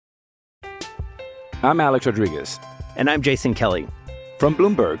I'm Alex Rodriguez. And I'm Jason Kelly. From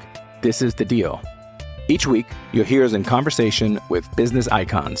Bloomberg, this is The Deal. Each week, you'll hear us in conversation with business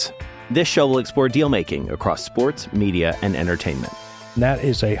icons. This show will explore deal-making across sports, media, and entertainment. That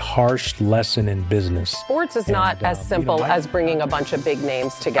is a harsh lesson in business. Sports is not as simple as bringing a bunch of big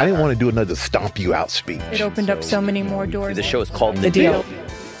names together. I didn't want to do another stomp you out speech. It opened up so many more doors. The show is called The Deal.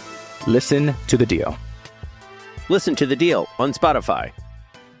 Listen to The Deal. Listen to The Deal on Spotify.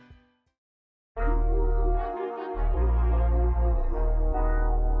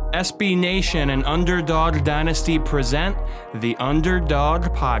 SB Nation and Underdog Dynasty present the Underdog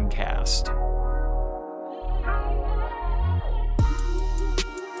Podcast.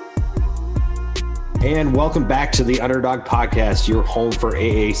 And welcome back to the Underdog Podcast, your home for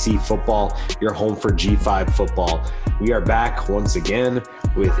AAC football, your home for G5 football. We are back once again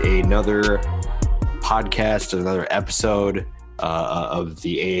with another podcast, another episode of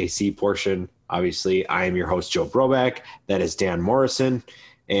the AAC portion. Obviously, I am your host, Joe Brobeck. That is Dan Morrison.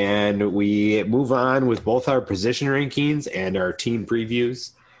 And we move on with both our position rankings and our team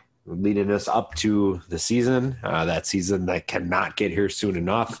previews, leading us up to the season, that season that cannot get here soon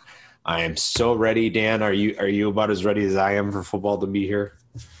enough. I am so ready, Dan. Are you about as ready as I am for football to be here?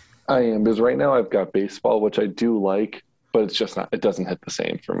 I am, because right now I've got baseball, which I do like, but it's just not. It doesn't hit the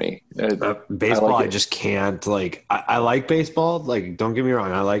same for me. Baseball, I just can't. I like baseball. Like, don't get me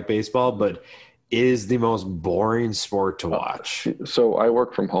wrong, I like baseball, but it is the most boring sport to watch. So I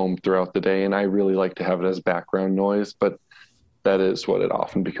work from home throughout the day, and I really like to have it as background noise, but that is what it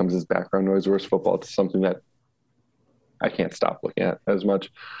often becomes, as background noise. Whereas football, it's something that I can't stop looking at as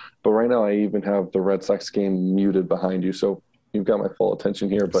much. But right now I even have the Red Sox game muted behind you, so you've got my full attention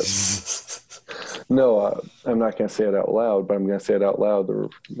here. But no, I'm not going to say it out loud, but I'm going to say it out loud. The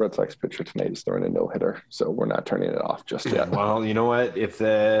Red Sox pitcher tonight is throwing a no-hitter, so we're not turning it off just yet. Well, you know what? If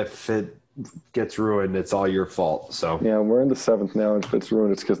it gets ruined, it's all your fault. So yeah, we're in the seventh now, and if it's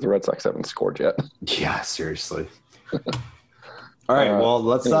ruined, it's because the Red Sox haven't scored yet. Yeah, seriously. All right, well,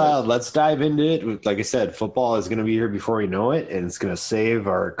 let's dive into it. Like I said, football is going to be here before you know it, and it's going to save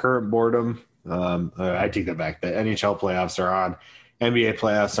our current boredom. I take that back. The NHL playoffs are on, NBA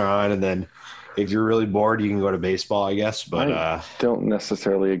playoffs are on, and then if you're really bored, you can go to baseball, I guess. But I don't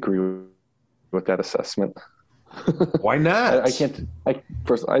necessarily agree with that assessment. Why not? I can't.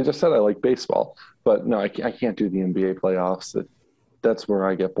 First, I just said I like baseball, but no, I can't do the NBA playoffs. That's where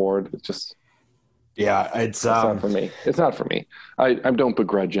I get bored. It's just. Yeah, it's not for me. It's not for me. I don't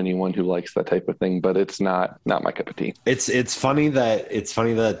begrudge anyone who likes that type of thing, but it's not my cup of tea. It's funny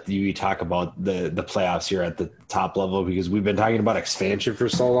that you talk about the playoffs here at the top level, because we've been talking about expansion for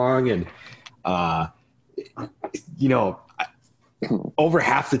so long, and over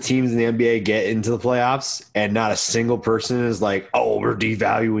half the teams in the NBA get into the playoffs, and not a single person is like, "Oh, we're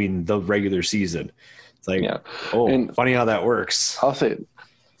devaluing the regular season." It's like, yeah. And funny how that works. I'll say it.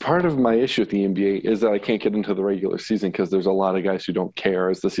 Part of my issue with the NBA is that I can't get into the regular season because there's a lot of guys who don't care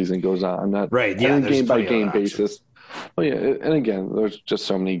as the season goes on. Not right, yeah, game by game basis. Oh yeah, and again, there's just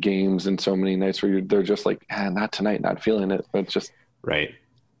so many games and so many nights where they're just like, not tonight, not feeling it. But it's just right.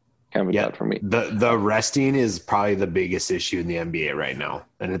 Kind of bad for me. The resting is probably the biggest issue in the NBA right now,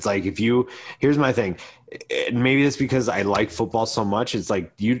 and it's like here's my thing. Maybe it's because I like football so much. It's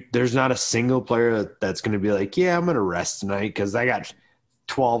like there's not a single player that's going to be like, yeah, I'm going to rest tonight because I got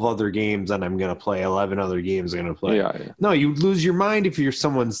 12 other games and I'm going to play 11 other games I'm going to play. Yeah. No, you lose your mind if you're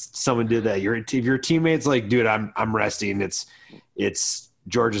someone did that. If your teammate's like, dude, I'm resting. It's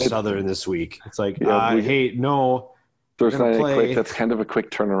Georgia Southern this week. It's like, hey, no. Thursday night quick. That's kind of a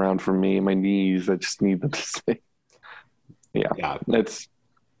quick turnaround for me. My knees, I just need them to stay. Yeah.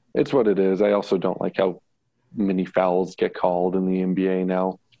 It's what it is. I also don't like how many fouls get called in the NBA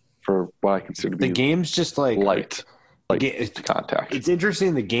now for what I consider to be the game's just like light. Contact. It's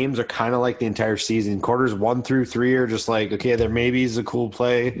interesting. The games are kind of like the entire season. Quarters 1 through 3 are just like, okay, there maybe is a cool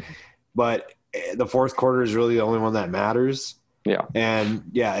play, but the fourth quarter is really the only one that matters. Yeah. And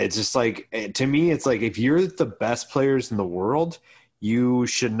yeah, it's just like, to me, it's like if you're the best players in the world, you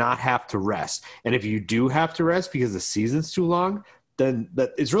should not have to rest. And if you do have to rest because the season's too long, then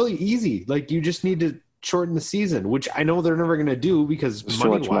it's really easy. Like, you just need to shorten the season, which I know they're never going to do because there's so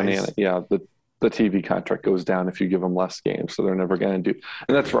much money in it. Yeah. The TV contract goes down if you give them less games, so they're never going to do.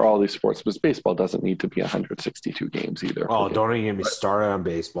 And that's for all these sports, because baseball doesn't need to be 162 games either. Oh, don't even get me started on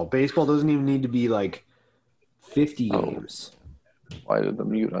baseball. Baseball doesn't even need to be like 50 games. Why did the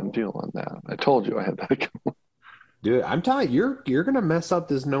mute undo on that? I told you I had that going. Dude, I'm telling you, you're going to mess up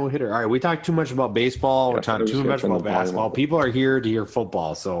this no-hitter. All right, we talked too much about baseball. We're talking too much about basketball. People are here to hear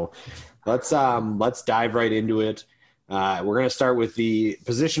football, so let's dive right into it. We're going to start with the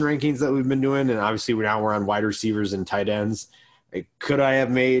position rankings that we've been doing, and obviously we're on wide receivers and tight ends. Could I have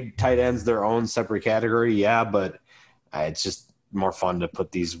made tight ends their own separate category? Yeah, but it's just more fun to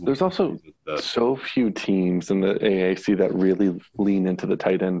put these. There's also so few teams in the AAC that really lean into the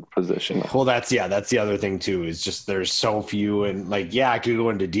tight end position. Well, that's the other thing too, is just there's so few. And I could go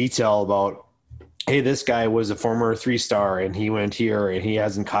into detail about, hey, this guy was a former 3-star and he went here and he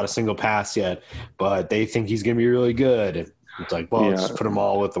hasn't caught a single pass yet, but they think he's going to be really good. It's like, well, let's put them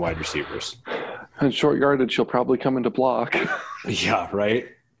all with the wide receivers. And short yardage, he'll probably come into block. Yeah, right.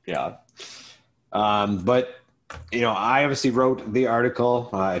 Yeah. But, I obviously wrote the article.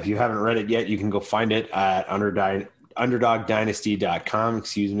 If you haven't read it yet, you can go find it at underdogdynasty.com,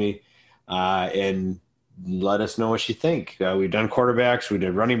 and let us know what you think. We've done quarterbacks, we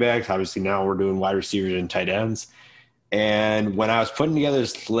did running backs. Obviously now we're doing wide receivers and tight ends. And when I was putting together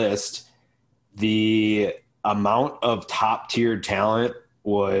this list, the amount of top tiered talent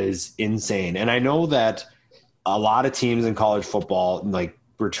was insane. And I know that a lot of teams in college football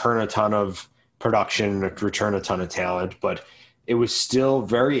return a ton of production, return a ton of talent, but it was still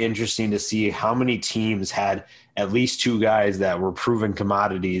very interesting to see how many teams had at least 2 guys that were proven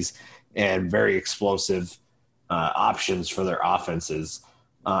commodities and very explosive options for their offenses.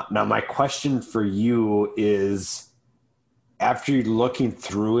 Now, my question for you is, after looking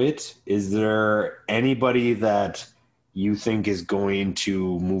through it, is there anybody that you think is going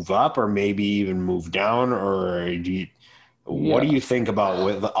to move up or maybe even move down? Or what do you think about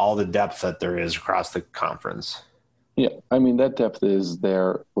with all the depth that there is across the conference? Yeah, I mean, that depth is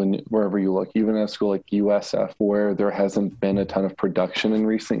there wherever you look, even at a school like USF, where there hasn't been a ton of production in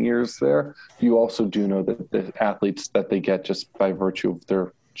recent years there. You also do know that the athletes that they get just by virtue of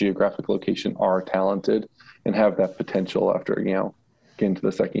their geographic location are talented and have that potential after, getting to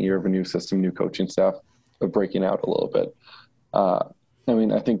the second year of a new system, new coaching staff, of breaking out a little bit. I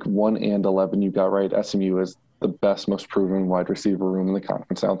think 1 and 11 you got right. SMU is the best, most proven wide receiver room in the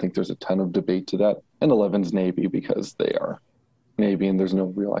conference. I don't think there's a ton of debate to that. And 11's Navy because they are Navy and there's no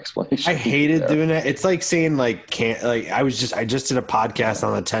real explanation. I hated doing that. It's like saying I just did a podcast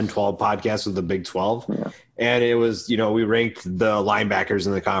on the 10-12 podcast with the Big 12. Yeah. And it was, we ranked the linebackers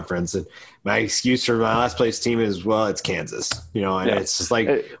in the conference. And my excuse for my last place team is, well, it's Kansas, and it's just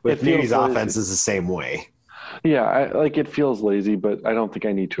with Navy's offense is the same way. Yeah, it feels lazy, but I don't think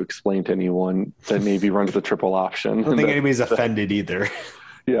I need to explain to anyone that Navy runs the triple option. I don't think anybody's offended either.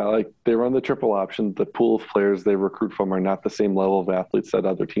 Yeah, they run the triple option. The pool of players they recruit from are not the same level of athletes that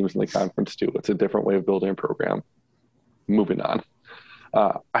other teams in the conference do. It's a different way of building a program. Moving on.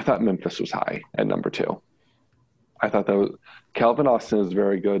 I thought Memphis was high at number 2. I thought that was – Calvin Austin is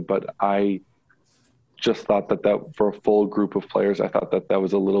very good, but I just thought that for a full group of players, I thought that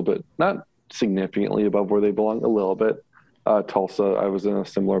was a little bit – not – significantly above where they belong, a little bit. Tulsa, I was in a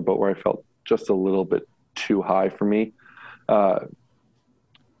similar boat where I felt just a little bit too high for me. I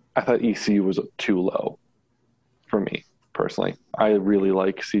thought ECU was too low for me personally. I really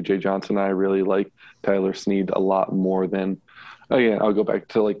like CJ Johnson. I really like Tyler Snead a lot more than, again, I'll go back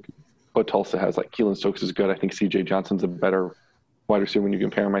to what Tulsa has. Keelan Stokes is good. I think CJ Johnson's a better wide receiver when you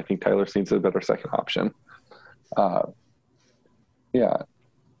compare him. I think Tyler Snead's a better second option. Yeah.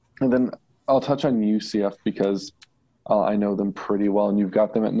 And then I'll touch on UCF because I know them pretty well, and you've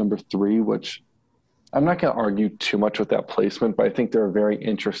got them at number 3, which I'm not going to argue too much with that placement, but I think they're a very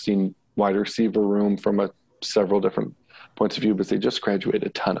interesting wide receiver room from several different points of view, because they just graduated a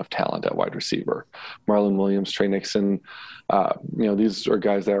ton of talent at wide receiver. Marlon Williams, Trey Nixon, these are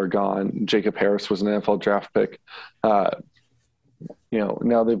guys that are gone. Jacob Harris was an NFL draft pick. Now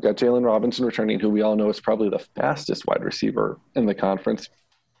they've got Jalen Robinson returning, who we all know is probably the fastest wide receiver in the conference.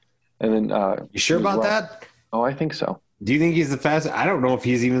 And then you sure about that? Oh, I think so. Do you think he's the fastest? I don't know if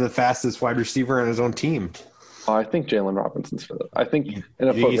he's even the fastest wide receiver on his own team. Oh, I think Jalen Robinson's for that. I think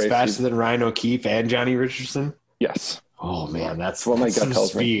he's faster than Ryan O'Keefe and Johnny Richardson? Yes. Oh, man, that's what my gut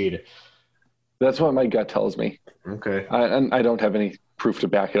tells me. That's what my gut tells me. Okay. And I don't have any proof to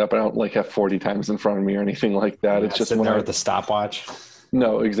back it up. I don't have 40 times in front of me or anything like that. It's just sitting there with the stopwatch.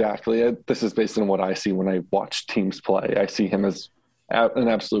 No, exactly. This is based on what I see when I watch teams play. I see him as an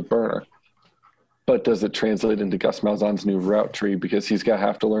absolute burner. But does it translate into Gus Malzahn's new route tree? Because he's going to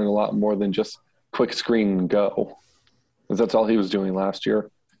have to learn a lot more than just quick screen and go. Because that's all he was doing last year.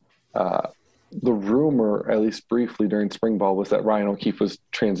 The rumor, at least briefly during spring ball, was that Ryan O'Keefe was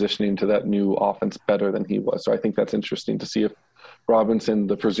transitioning to that new offense better than he was. So I think that's interesting to see if Robinson,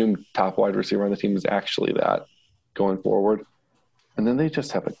 the presumed top wide receiver on the team, is actually that going forward. And then they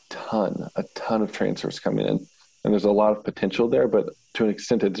just have a ton of transfers coming in. And there's a lot of potential there, but to an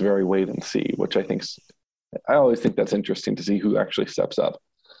extent, it's very wait and see, which I think is I always think that's interesting to see who actually steps up.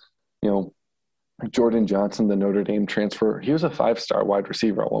 Jordan Johnson, the Notre Dame transfer, he was a 5-star wide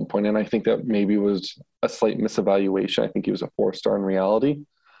receiver at one point, and I think that maybe was a slight misevaluation. I think he was a 4-star in reality.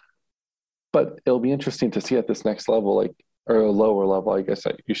 But it'll be interesting to see at this next level, or a lower level, I guess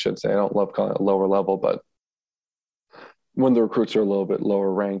you should say. I don't love calling it a lower level, but when the recruits are a little bit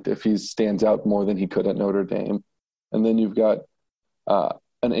lower ranked, if he stands out more than he could at Notre Dame. And then you've got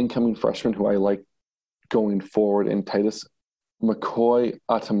an incoming freshman who I like going forward in Titus McCoy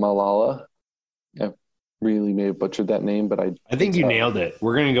Atamalala. I really may have butchered that name, but I think you nailed it.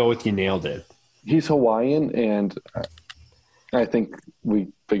 We're going to go with you nailed it. He's Hawaiian, and I think we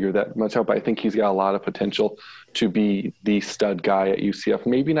figured that much out, but I think he's got a lot of potential to be the stud guy at UCF.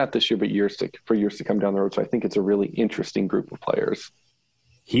 Maybe not this year, but for years to come down the road. So I think it's a really interesting group of players.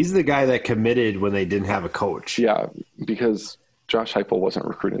 He's the guy that committed when they didn't have a coach. Yeah, because Josh Heupel wasn't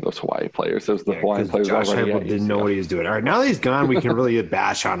recruiting those Hawaii players. Those the Hawaiian players Josh already Heupel didn't know what he was doing. All right, now that he's gone, we can really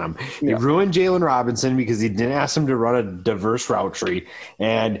bash on him. He ruined Jalen Robinson because he didn't ask him to run a diverse route tree,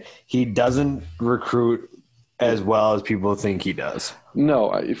 and he doesn't recruit as well as people think he does.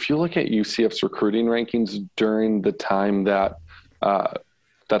 No, if you look at UCF's recruiting rankings during the time that that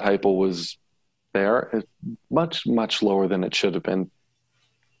Heupel was there, it's much, much lower than it should have been.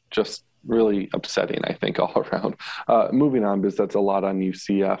 Just really upsetting, I think, all around. Moving on, because that's a lot on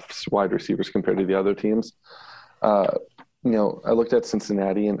UCF's wide receivers compared to the other teams. I looked at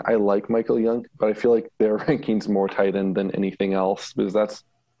Cincinnati, and I like Michael Young, but I feel like their ranking's more tight end than anything else, because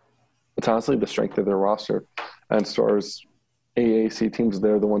it's honestly the strength of their roster. And as far as AAC teams,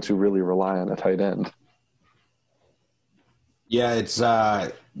 they're the ones who really rely on a tight end. Yeah, it's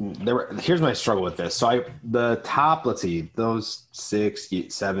here's my struggle with this. So the top, let's see, those 6,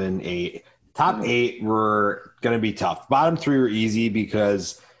 7, 8, top 8 were going to be tough. Bottom 3 were easy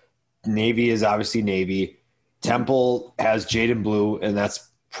because Navy is obviously Navy. Temple has Jaden Blue, and that's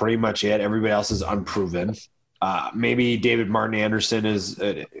pretty much it. Everybody else is unproven. Maybe David Martin Anderson is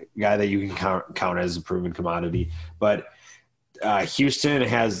a guy that you can count as a proven commodity. But Houston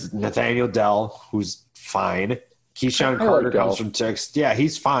has Nathaniel Dell, who's fine. Keyshawn Carter comes from Texas. Yeah,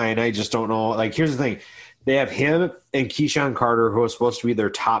 he's fine. I just don't know. Here's the thing. They have him and Keyshawn Carter, who are supposed to be their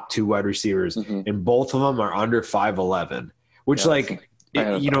top 2 wide receivers, and both of them are under 5'11", which,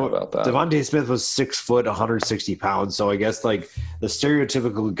 Devontae Smith was 6 foot, 160 pounds. So I guess, the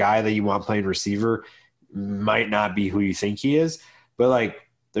stereotypical guy that you want playing receiver might not be who you think he is. But,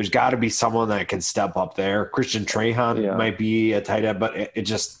 there's got to be someone that can step up there. Christian Trahan might be a tight end, but it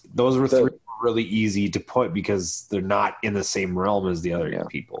just – those were 3 really easy to put because they're not in the same realm as the other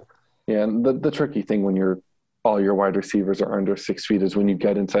people. Yeah, and the tricky thing when all your wide receivers are under 6 feet is when you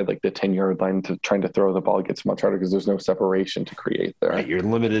get inside the 10-yard line to trying to throw the ball, it gets much harder because there's no separation to create there. Right, you're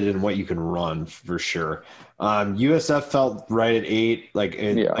limited in what you can run for sure. USF felt right at 8. Like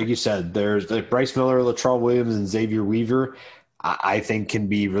you said, there's Bryce Miller, Latrell Williams, and Xavier Weaver. I think can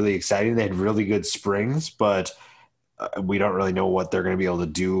be really exciting. They had really good springs, but we don't really know what they're going to be able to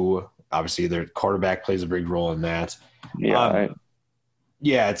do. Obviously, their quarterback plays a big role in that.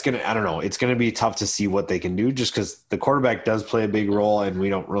 It's going to – I don't know. It's going to be tough to see what they can do just because the quarterback does play a big role, and we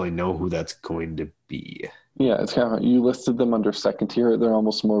don't really know who that's going to be. Yeah, it's kind of – you listed them under second tier. They're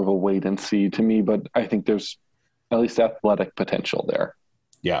almost more of a wait and see to me, but I think there's at least athletic potential there.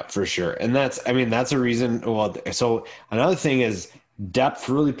 Yeah, for sure. And that's a reason – well, so another thing is depth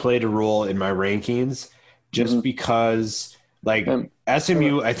really played a role in my rankings just because –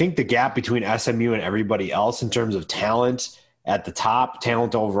 SMU, I think the gap between SMU and everybody else in terms of talent at the top,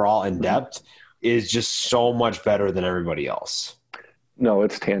 talent overall, and depth is just so much better than everybody else. No,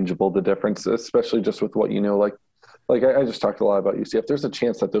 it's tangible, the difference, especially just with what I just talked a lot about UCF. There's a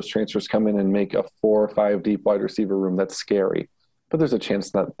chance that those transfers come in and make a 4 or 5 deep wide receiver room that's scary. But there's a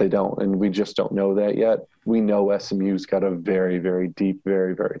chance that they don't, and we just don't know that yet. We know SMU's got a very, very deep,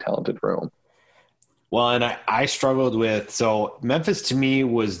 very, very talented room. Well, and I struggled with – so Memphis to me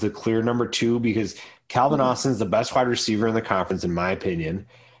was the clear number 2 because Calvin Austin's the best wide receiver in the conference, in my opinion.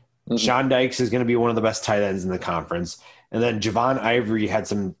 Sean Dykes is going to be one of the best tight ends in the conference. And then Javon Ivory had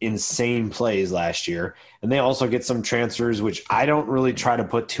some insane plays last year. And they also get some transfers, which I don't really try to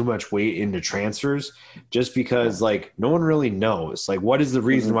put too much weight into transfers just because, no one really knows. What is the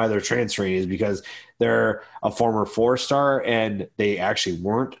reason why they're transferring is because they're a former 4-star and they actually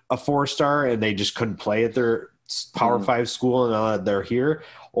weren't a 4-star and they just couldn't play at their Power 5 school and now that they're here?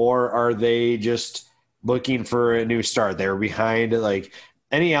 Or are they just looking for a new start? They were behind,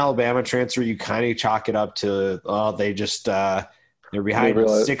 any Alabama transfer, you kind of chalk it up to, they just They're behind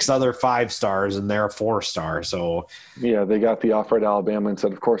 6 other 5-stars, and they're a 4-star. So yeah, they got the offer at Alabama and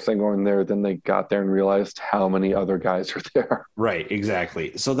said, of course they're going there. Then they got there and realized how many other guys are there. Right,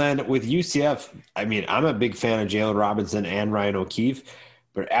 exactly. So then with UCF, I mean, I'm a big fan of Jalen Robinson and Ryan O'Keefe.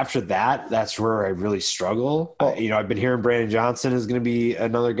 But after that, that's where I really struggle. I've been hearing Brandon Johnson is going to be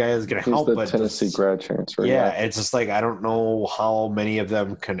another guy that's going to help. He's the Tennessee grad transfer. Yeah, it's just like I don't know how many of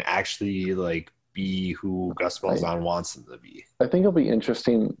them can actually be who Gus Malzahn wants them to be. I think it'll be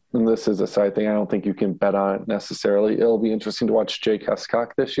interesting, and this is a side thing. I don't think you can bet on it necessarily. It'll be interesting to watch Jake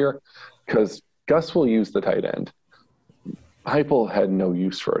Hescock this year because Gus will use the tight end. Heupel had no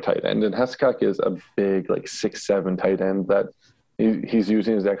use for a tight end, and Hescock is a big 6'7" tight end that he's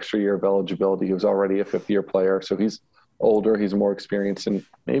using his extra year of eligibility. He was already a 5th-year player, so he's older, he's more experienced, and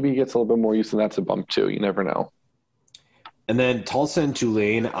maybe he gets a little bit more use, and that's a bump too. You never know. And then Tulsa and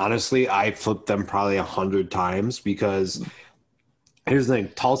Tulane, honestly, I flipped them probably 100 times because here's the thing.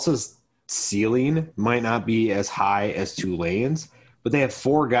 Tulsa's ceiling might not be as high as Tulane's, but they have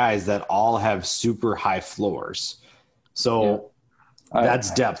 4 guys that all have super high floors. So that's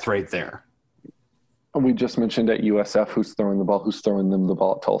depth right there. We just mentioned at USF who's throwing the ball, who's throwing them the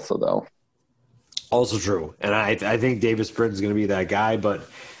ball at Tulsa, though. Also true. And I think Davis Britton's going to be that guy. But,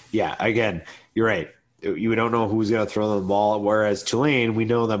 yeah, again, you're right. You don't know who's going to throw the ball. Whereas Tulane, we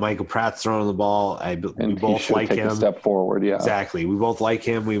know that Michael Pratt's throwing the ball. We both like him. A step forward, yeah. Exactly. We both like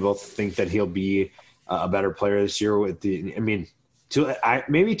him. We both think that he'll be a better player this year.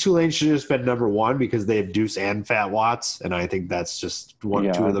 Maybe Tulane should have just been number 1 because they have Deuce and Fat Watts, and I think that's just two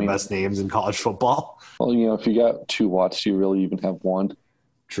of the best names in college football. Well, if you got 2 Watts, you really even have 1.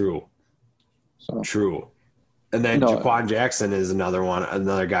 True. True. And then Jaquan Jackson is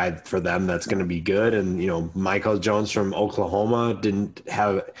another guy for them that's going to be good. And, Michael Jones from Oklahoma he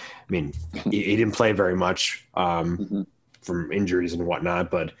didn't play very much from injuries and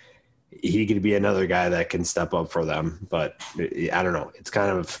whatnot, but he could be another guy that can step up for them. But I don't know. It's kind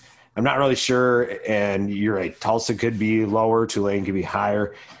of – I'm not really sure. And you're right. Tulsa could be lower. Tulane could be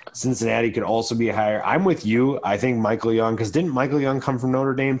higher. Cincinnati could also be higher. I'm with you. I think Michael Young – because didn't Michael Young come from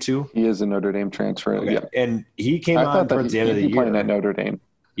Notre Dame too? He is a Notre Dame transfer. Okay. Yeah. And he came on towards the end of the year. He'd be playing at Notre Dame.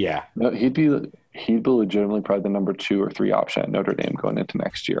 Yeah. No, he'd be legitimately probably the number 2 or 3 option at Notre Dame going into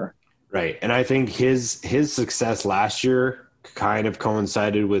next year. Right. And I think his success last year – kind of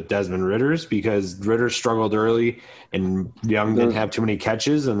coincided with Desmond Ritter's because Ritter struggled early and Young didn't have too many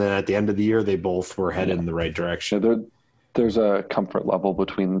catches. And then at the end of the year, they both were headed in the right direction. Yeah, there's a comfort level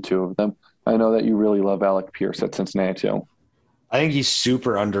between the 2 of them. I know that you really love Alec Pierce at Cincinnati too. I think he's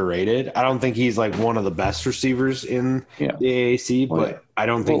super underrated. I don't think he's one of the best receivers in the AAC, but I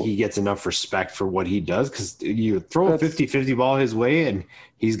don't think he gets enough respect for what he does because you throw a 50-50 ball his way and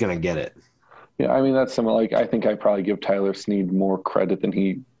he's going to get it. Yeah, that's similar. I think I probably give Tyler Snead more credit than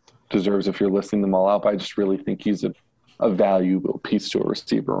he deserves if you're listing them all out. But I just really think he's a valuable piece to a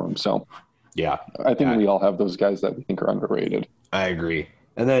receiver room. So, yeah, I think we all have those guys that we think are underrated. I agree.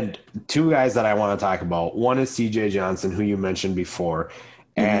 And then 2 guys that I want to talk about. One is C.J. Johnson, who you mentioned before,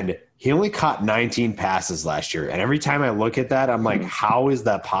 and he only caught 19 passes last year. And every time I look at that, I'm like, how is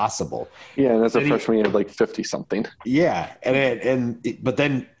that possible? Yeah, and as a freshman, he had 50-something. Yeah, but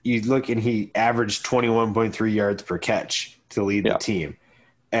then you look and he averaged 21.3 yards per catch to lead the team.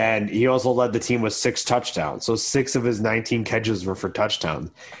 And he also led the team with 6 touchdowns. So 6 of his 19 catches were for touchdowns.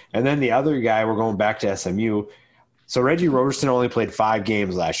 And then the other guy, we're going back to SMU. So Reggie Roberson only played 5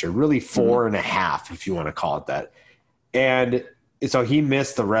 games last year, really 4.5 if you want to call it that. And so he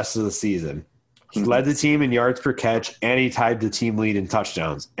missed the rest of the season. He led the team in yards per catch, and he tied the team lead in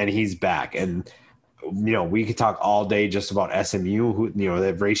touchdowns, and he's back. And, we could talk all day just about SMU, who, they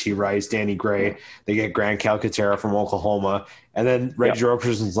have Rashee Rice, Danny Gray. They get Grant Calcaterra from Oklahoma. And then Reggie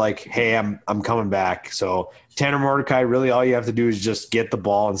Roberson's like, hey, I'm coming back. So Tanner Mordecai, really all you have to do is just get the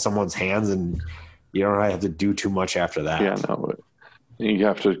ball in someone's hands, and you don't have to do too much after that. Yeah, no, you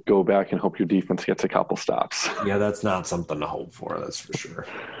have to go back and hope your defense gets a couple stops. Yeah, that's not something to hope for, that's for sure.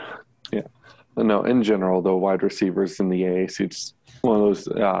 Yeah. No, in general, though, wide receivers in the AAC, it's one of those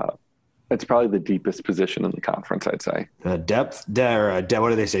it's probably the deepest position in the conference, I'd say. What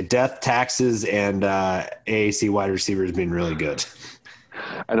do they say? Death, taxes, and AAC wide receivers being really good.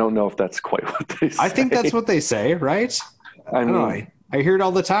 I don't know if that's quite what they say. I think that's what they say, right? I hear it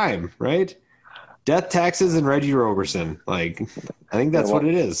all the time, right? Death, taxes, and Reggie Roberson. I think that's what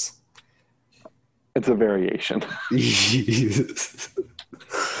it is. It's a variation.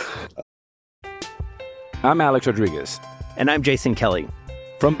 I'm Alex Rodriguez. And I'm Jason Kelly.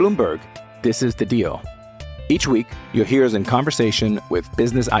 From Bloomberg, this is The Deal. Each week, you'll hear us in conversation with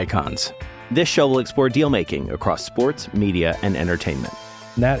business icons. This show will explore deal making across sports, media, and entertainment.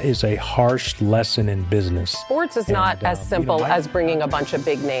 That is a harsh lesson in business. Sports is not as simple as bringing a bunch of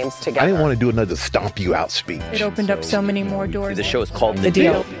big names together. I didn't want to do another stomp you out speech. It opened up so many more doors. The show is called The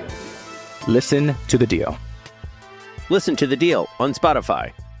Deal. Listen to the deal. Listen to The Deal on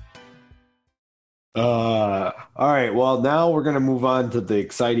Spotify. All right. Well, now we're going to move on to the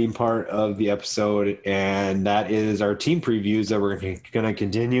exciting part of the episode, and that is our team previews that we're going to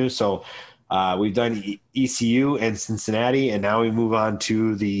continue. So we've done ECU and Cincinnati, and now we move on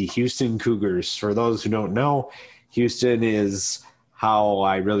to the Houston Cougars. For those who don't know, Houston is how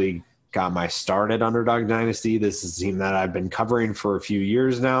I really got my start at Underdog Dynasty. This is a team that I've been covering for a few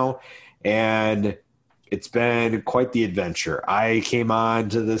years now, and it's been quite the adventure. I came on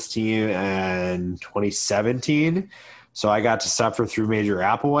to this team in 2017, so I got to suffer through Major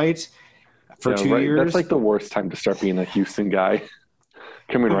Applewhite for 2 years. That's like the worst time to start being a Houston guy.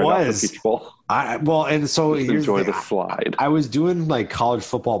 Coming right off the Peach Bowl. And so just enjoy the slide. I was doing like college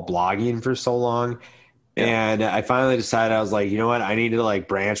football blogging for so long, and I finally decided, I was like, you know what, I need to like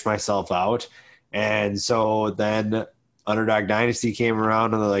branch myself out. And so then Underdog Dynasty came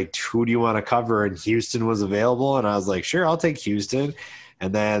around, and they're like, who do you want to cover? And Houston was available, and I was like, sure, I'll take Houston.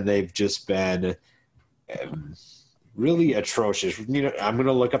 And then they've just been really atrocious. You know, I'm going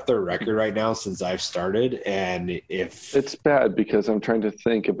to look up their record right now since I've started, and if it's bad, because I'm trying to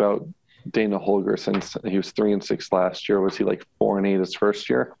think about Dana Holgorsen. He was 3-6 last year. Was he like 4-8 his first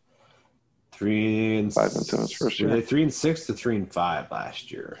year? 3-5 his first year. Were they 3-6 to 3-5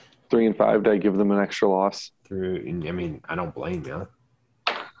 last year? 3-5. Did I give them an extra loss? I mean, I don't blame you.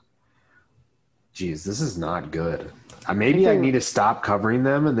 Jeez, this is not good. Maybe I need to stop covering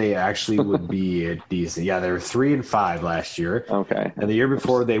them, and they actually would be decent. Yeah, they were 3-5 last year. Okay. And the year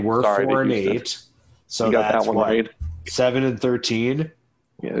before they were 4-8. So you got that's that one right. 7-13.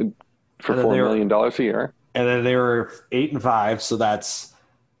 Yeah, for $4 million a year. And then they were 8-5. So that's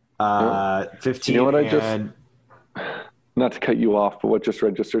 15. You know what not to cut you off, but what just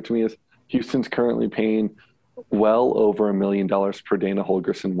registered to me is Houston's currently paying well over $1 million per Dana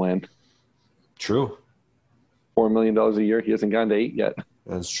Holgorsen win. True. $4 million a year. He hasn't gone to 8 yet.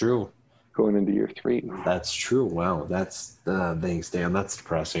 That's true. Going into year 3. That's true. Wow. That's thanks, Dan. That's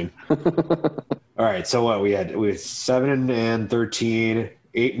depressing. All right. So what we had 7-13,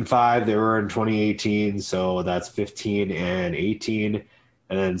 8-5. They were in 2018. So that's 15-18,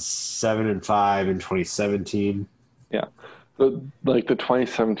 and then 7-5 in 2017. Yeah. Like the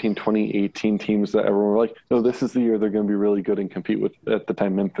 2017, 2018 teams that everyone were like, no, this is the year they're going to be really good and compete with, at the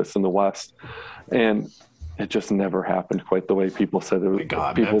time, Memphis in the West. And it just never happened quite the way people said it would.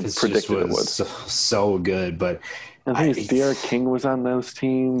 People Memphis predicted it would. So good, but I think Derek King was on those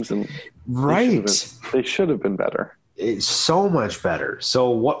teams, and they should have been better. It's so much better.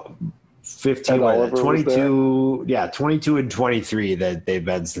 So what? 15, 22, 22 and 23 that they've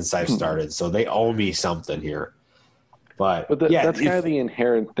been since I've started. So they owe me something here. But that's kind of the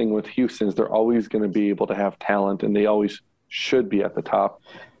inherent thing with Houston is they're always going to be able to have talent, and they always should be at the top.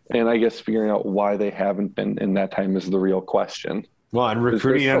 And I guess figuring out why they haven't been in that time is the real question. Well, and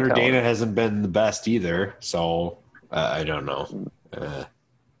recruiting under Dana hasn't been the best either. So I don't know.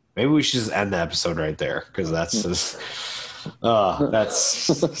 Maybe we should just end the episode right there, because that's just that's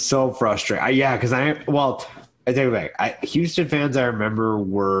so frustrating. Because I take it back. Houston fans, I remember,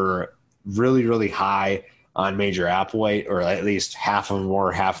 were really, really high on Major Applewhite, or at least half of them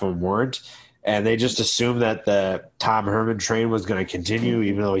were, half of them weren't. And they just assumed that the Tom Herman train was going to continue,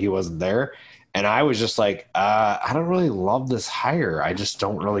 even though he wasn't there. And I was just like, I don't really love this hire. I just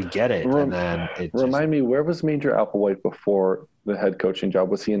don't really get it. And then remind me, where was Major Applewhite before the head coaching job?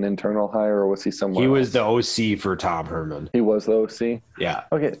 Was he an internal hire, or was he somewhere? He was the OC for Tom Herman. He was the OC? Yeah.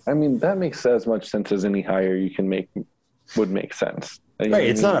 Okay. I mean, that makes as much sense as any hire you can make would make sense. Right.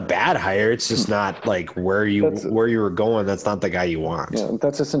 It's not a bad hire. It's just not like where you were going. That's not the guy you want. Yeah,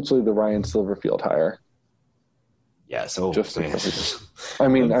 that's essentially the Ryan Silverfield hire. Yeah. So I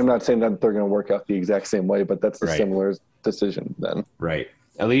mean, I'm not saying that they're going to work out the exact same way, but that's the similar decision then. Right.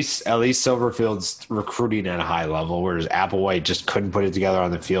 At least Silverfield's recruiting at a high level, whereas Applewhite just couldn't put it together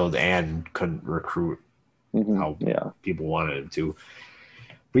on the field and couldn't recruit how people wanted him to.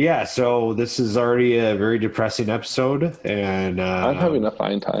 But yeah, so this is already a very depressing episode, and I'm having a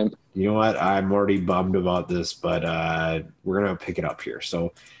fine time. You know what? I'm already bummed about this, but we're gonna pick it up here.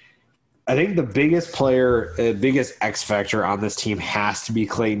 So I think the biggest X factor on this team has to be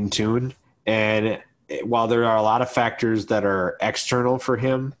Clayton Tune, and while there are a lot of factors that are external for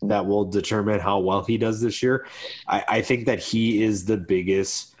him that will determine how well he does this year, I think that he is the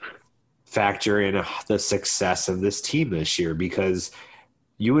biggest factor in the success of this team this year, because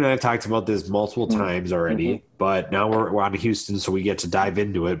you and I have talked about this multiple times already, but now we're on Houston, so we get to dive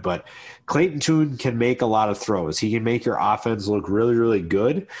into it. But Clayton Tune can make a lot of throws. He can make your offense look really, really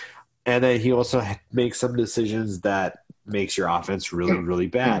good. And then he also makes some decisions that makes your offense really, really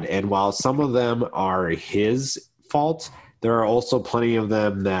bad. And while some of them are his fault, there are also plenty of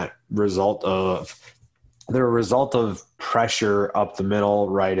them that they're a result of pressure up the middle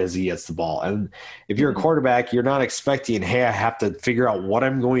right as he gets the ball. And if you're a quarterback, you're not expecting, hey, I have to figure out what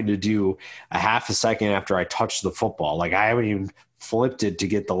I'm going to do a half a second after I touch the football. Like, I haven't even flipped it to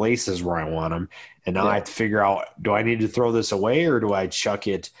get the laces where I want them. And now I have to figure out, do I need to throw this away, or do I chuck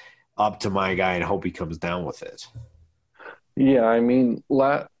it up to my guy and hope he comes down with it? Yeah, I mean,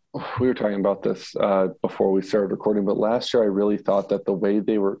 we were talking about this before we started recording, but last year I really thought that the way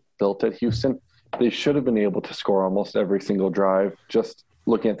they were built at Houston, they should have been able to score almost every single drive. Just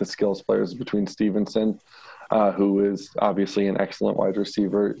looking at the skills players between Stevenson, who is obviously an excellent wide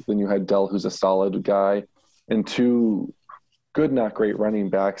receiver. Then you had Dell, who's a solid guy, and two good, not great running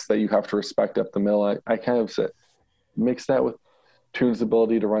backs that you have to respect up the middle. I kind of mix that with Tune's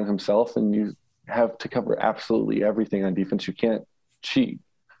ability to run himself, and you have to cover absolutely everything on defense. You can't cheat.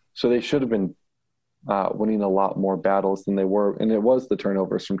 So they should have been winning a lot more battles than they were. And it was the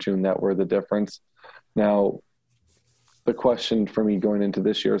turnovers from Tune that were the difference. Now, the question for me going into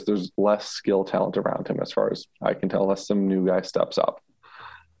this year is there's less skill talent around him, as far as I can tell, unless some new guy steps up.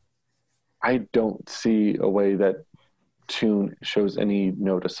 I don't see a way that Tune shows any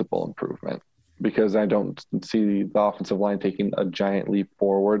noticeable improvement, because I don't see the offensive line taking a giant leap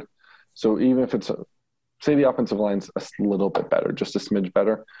forward. So even if it's, say the offensive line's a little bit better, just a smidge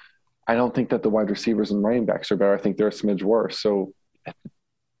better, I don't think that the wide receivers and running backs are better. I think they're a smidge worse. So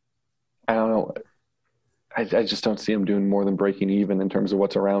I don't know. I just don't see him doing more than breaking even in terms of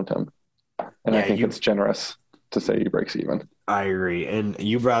what's around him. And I think it's generous to say he breaks even. I agree. And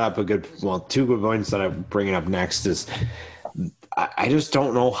you brought up two good points that I'm bringing up next is I just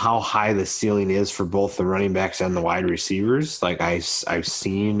don't know how high the ceiling is for both the running backs and the wide receivers. Like I've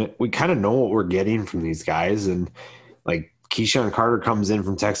seen, we kind of know what we're getting from these guys. And like Keyshawn Carter comes in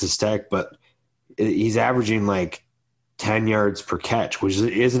from Texas Tech, but he's averaging like 10 yards per catch, which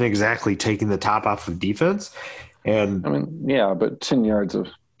isn't exactly taking the top off of defense. And I mean, yeah, but 10 yards of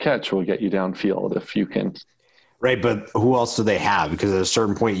catch will get you downfield if you can. Right, but who else do they have? Because at a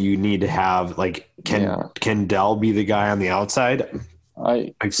certain point, you need to have, like, can Dell be the guy on the outside?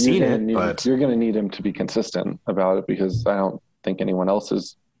 I've seen it, but you're going to need him to be consistent about it, because I don't think anyone else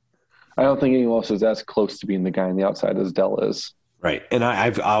is as close to being the guy on the outside as Dell is. Right, and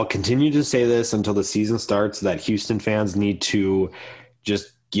I'll continue to say this until the season starts, that Houston fans need to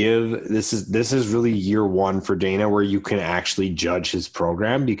just this is really year one for Dana, where you can actually judge his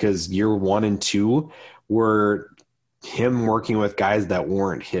program, because year 1 and 2 were him working with guys that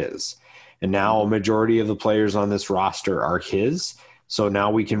weren't his. And now a majority of the players on this roster are his. So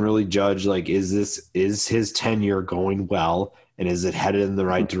now we can really judge, like, is his tenure going well, and is it headed in the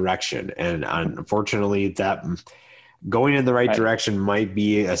right direction? And unfortunately, that going in the right direction might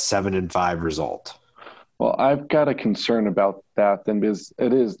be a 7-5 result. Well, I've got a concern about that then, because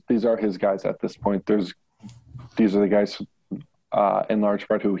these are his guys at this point. These are the guys in large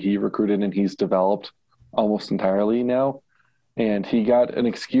part who he recruited and he's developed almost entirely now. And he got an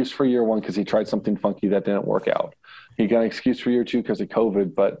excuse for year 1 because he tried something funky that didn't work out. He got an excuse for year 2 because of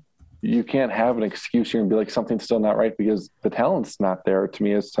COVID, but you can't have an excuse here and be like, something's still not right, because the talent's not there, to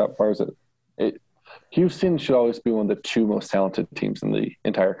me, as far as it. Houston should always be one of the 2 most talented teams in the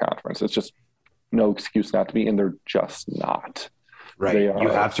entire conference. It's just no excuse not to be, and they're just not. Right. You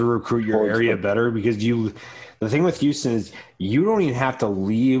have to recruit your area better, because the thing with Houston is you don't even have to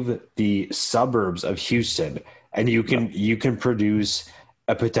leave the suburbs of Houston, and you can produce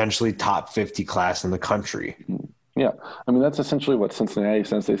a potentially top 50 class in the country. Yeah. I mean, that's essentially what Cincinnati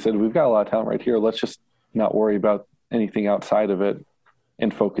says. They said, we've got a lot of talent right here. Let's just not worry about anything outside of it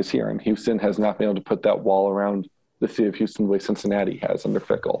and focus here. And Houston has not been able to put that wall around the city of Houston the way Cincinnati has under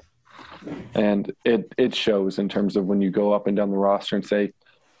Fickell. And it shows in terms of when you go up and down the roster and say,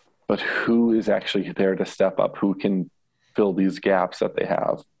 but who is actually there to step up? Who can fill these gaps that they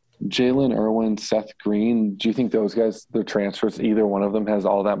have? Jalen Irwin, Seth Green, do you think those guys, their transfers, either one of them has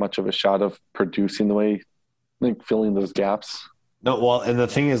all that much of a shot of producing the way, like, filling those gaps? No, well, and the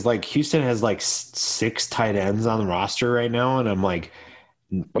thing is, like, Houston has like 6 tight ends on the roster right now, and I'm like,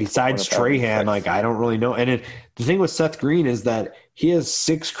 besides Trahan, like, I don't really know. And the thing with Seth Green is that he has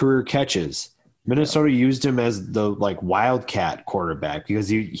 6 career catches. Minnesota used him as the, like, wildcat quarterback, because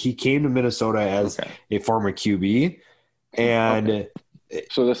he came to Minnesota as a former QB. And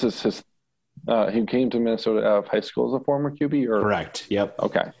so this is his He came to Minnesota out of high school as a former QB, or correct? Yep.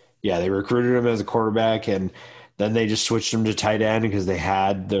 Okay. Yeah, they recruited him as a quarterback, and then they just switched him to tight end because they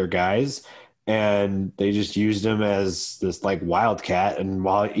had their guys, and they just used him as this like wildcat. And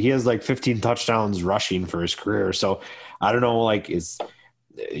while he has like 15 touchdowns rushing for his career, so I don't know, like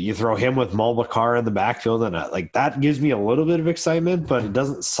you throw him with Mulbacar in the backfield, and like that gives me a little bit of excitement, but it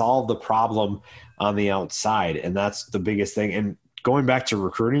doesn't solve the problem on the outside, and that's the biggest thing. And going back to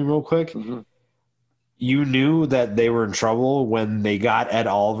recruiting real quick, you knew that they were in trouble when they got Ed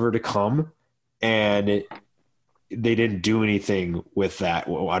Oliver to come, and they didn't do anything with that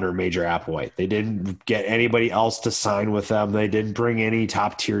under Major Applewhite. They didn't get anybody else to sign with them. They didn't bring any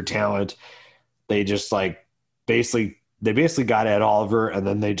top tier talent. They just like basically got Ed Oliver, and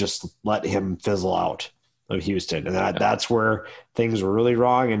then they just let him fizzle out of Houston. And that's where things were really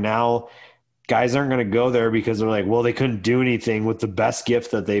wrong. And now guys aren't going to go there because they're like, well, they couldn't do anything with the best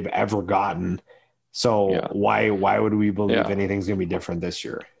gift that they've ever gotten. So why would we believe anything's going to be different this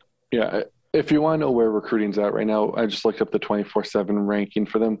year? Yeah. If you want to know where recruiting's at right now, I just looked up the 24/7 ranking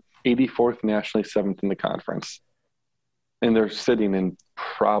for them. 84th nationally, 7th in the conference. And they're sitting in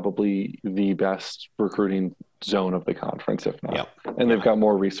probably the best recruiting zone of the conference, if not. And they've got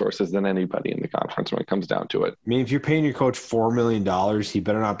more resources than anybody in the conference when it comes down to it. I mean, if you're paying your coach $4 million, he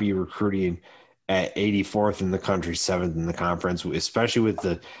better not be recruiting at 84th in the country, 7th in the conference, especially with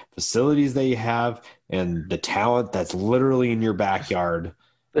the facilities that you have and the talent that's literally in your backyard.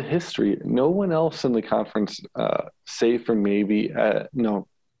 The history, no one else in the conference, save for maybe, I'd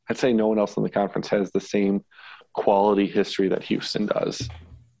say no one else in the conference has the same quality history that Houston does.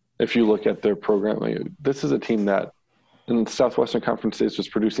 If you look at their program, this is a team that in the Southwestern Conference was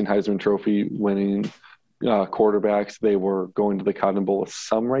producing Heisman Trophy winning quarterbacks. They were going to the Cotton Bowl with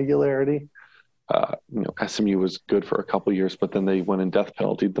some regularity. SMU was good for a couple of years, but then they went and death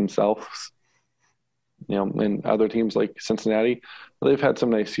penaltied themselves. And other teams like Cincinnati, they've had some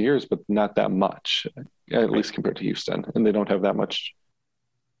nice years, but not that much, at least compared to Houston. And they don't have that much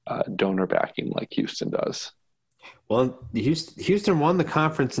donor backing like Houston does. Well, Houston won the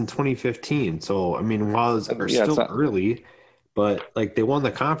conference in 2015. So, I mean, while it's still early, but like they won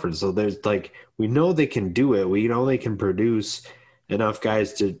the conference. So there's like, we know they can do it. We know they can produce enough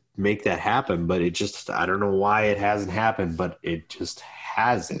guys to make that happen, but it just, I don't know why it hasn't happened, but it just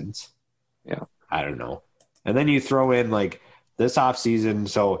hasn't. Yeah. I don't know. And then you throw in like this offseason.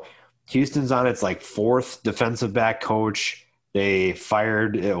 So Houston's on its like 4th defensive back coach. They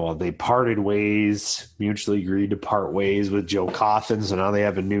parted ways, mutually agreed to part ways with Joe Coffin. So now they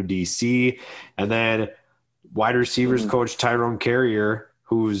have a new DC. And then wide receivers coach Tyrone Carrier,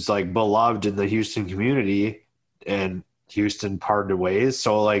 who's like beloved in the Houston community, and Houston parted ways.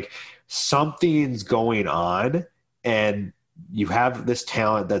 So like something's going on, and you have this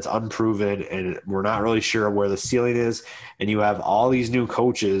talent that's unproven, and we're not really sure where the ceiling is. And you have all these new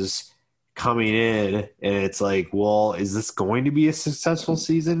coaches coming in, and it's like, well, is this going to be a successful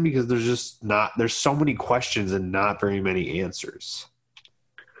season? Because there's so many questions and not very many answers.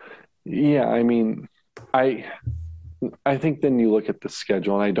 Yeah. I mean, I think then you look at the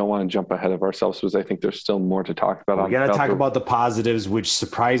schedule, and I don't want to jump ahead of ourselves because I think there's still more to talk about. We got to talk about the positives, which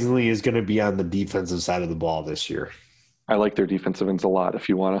surprisingly is going to be on the defensive side of the ball this year. I like their defensive ends a lot. If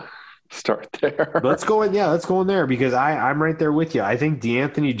you want to start there, let's go in there because I'm right there with you. I think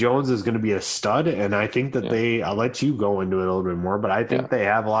DeAnthony Jones is going to be a stud, and I think that I'll let you go into it a little bit more, but I think they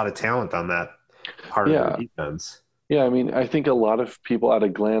have a lot of talent on that part of their defense. Yeah, I mean, I think a lot of people at a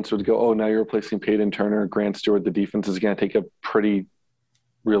glance would go, oh, now you're replacing Peyton Turner, Grant Stewart. The defense is going to take a pretty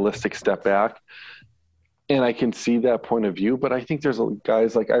realistic step back. And I can see that point of view, but I think there's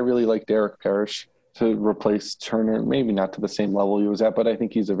guys like, I really like Derek Parrish to replace Turner, maybe not to the same level he was at, but I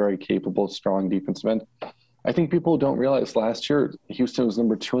think he's a very capable, strong defensive end. I think people don't realize last year Houston was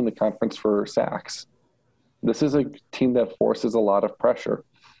number 2 in the conference for sacks. This is a team that forces a lot of pressure,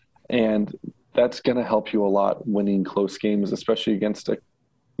 and that's going to help you a lot winning close games, especially against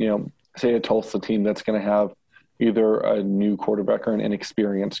say a Tulsa team that's going to have either a new quarterback or an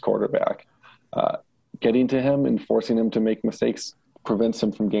inexperienced quarterback. Getting to him and forcing him to make mistakes prevents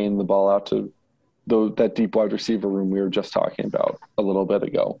him from getting the ball out to that deep wide receiver room we were just talking about a little bit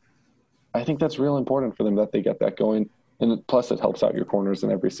ago. I think that's real important for them that they get that going. And plus it helps out your corners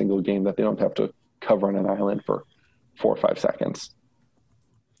in every single game that they don't have to cover on an island for 4 or 5 seconds.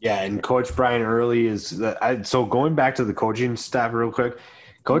 Yeah, and Coach Brian Early so going back to the coaching staff real quick,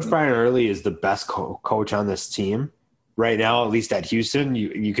 Coach Brian Early is the best coach on this team right now, at least at Houston.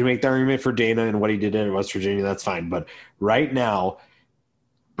 You can make the argument for Dana and what he did in West Virginia, that's fine. But right now,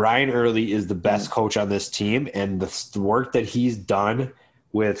 Brian Early is the best coach on this team, and the work that he's done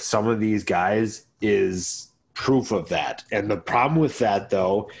with some of these guys is proof of that. And the problem with that,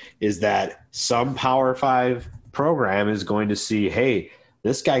 though, is that some Power 5 program is going to see, hey,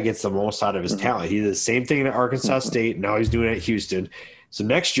 this guy gets the most out of his talent. He did the same thing at Arkansas State. Now he's doing it at Houston. So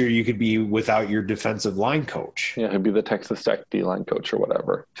next year you could be without your defensive line coach. Yeah, he'd be the Texas Tech D-line coach or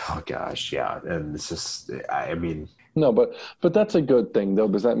whatever. Oh, gosh, yeah. And it's just, I mean. No, but that's a good thing, though,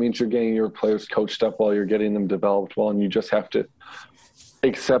 because that means you're getting your players coached up while you're getting them developed well, and you just have to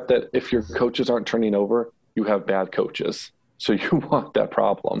accept that if your coaches aren't turning over, you have bad coaches. So you want that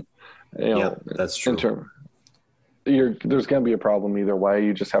problem. Yeah, that's true. There's going to be a problem either way.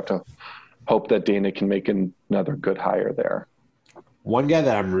 You just have to hope that Dana can make another good hire there. One guy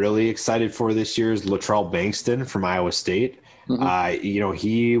that I'm really excited for this year is Latrell Bankston from Iowa State.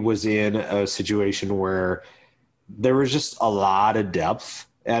 He was in a situation where there was just a lot of depth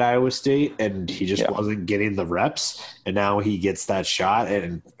at Iowa State, and he just wasn't getting the reps. And now he gets that shot.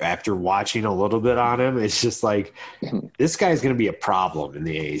 And after watching a little bit on him, it's just like, this guy's going to be a problem in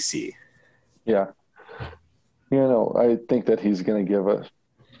the AAC. Yeah. I think that he's going to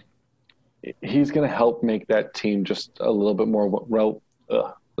he's going to help make that team just a little bit more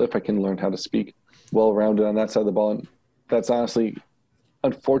if I can learn how to speak, well-rounded on that side of the ball. And that's honestly,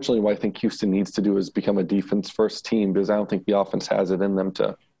 unfortunately, what I think Houston needs to do is become a defense-first team, because I don't think the offense has it in them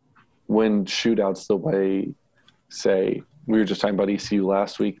to win shootouts the way, say, we were just talking about ECU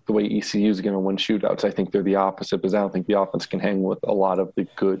last week, the way ECU is going to win shootouts. I think they're the opposite, because I don't think the offense can hang with a lot of the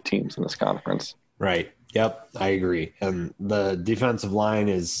good teams in this conference. Right. Yep, I agree. And the defensive line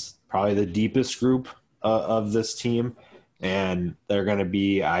is probably the deepest group of this team, and they're going to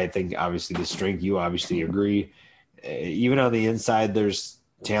be, I think, obviously the strength. You obviously agree. Even on the inside, there's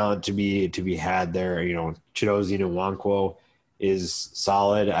talent to be had there. Chidozie Nwankwo is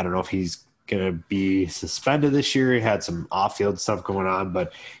solid. I don't know if he's going to be suspended this year. He had some off-field stuff going on,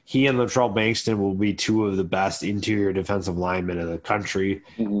 but he and Latrell Bankston will be two of the best interior defensive linemen in the country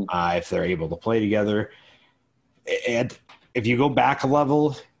if they're able to play together. And if you go back a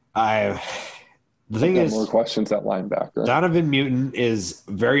level, the thing is, more questions at linebacker. Donovan Mutin is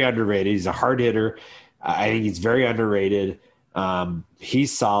very underrated. He's a hard hitter. I think he's very underrated.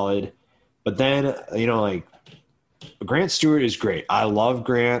 He's solid. But then, Grant Stewart is great. I love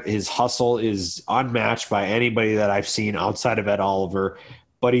Grant. His hustle is unmatched by anybody that I've seen outside of Ed Oliver,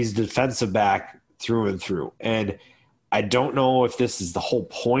 but he's defensive back through and through. And I don't know if this is the whole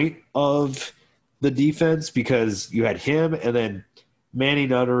point of the defense, because you had him and then Manny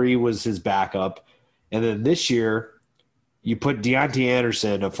Nunnery was his backup. And then this year you put Deontay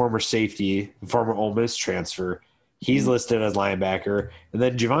Anderson, a former safety, a former Ole Miss transfer. He's listed as linebacker. And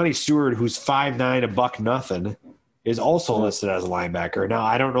then Giovanni Stewart, who's 5'9", a buck nothing, is also listed as a linebacker. Now,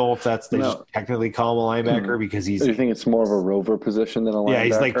 I don't know if they just technically call him a linebacker because he's – Do you think it's more of a rover position than a linebacker?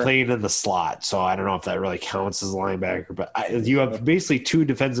 Yeah, he's playing in the slot, so I don't know if that really counts as a linebacker. But you have basically two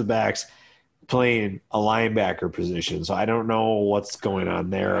defensive backs playing a linebacker position, so I don't know what's going on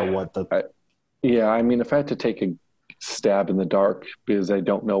there or what the – if I had to take a stab in the dark, because I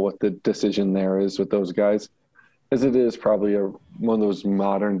don't know what the decision there is with those guys, as it is probably one of those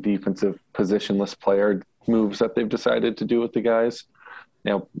modern defensive positionless player moves that they've decided to do with the guys.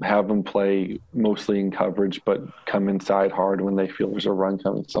 Have them play mostly in coverage, but come inside hard when they feel there's a run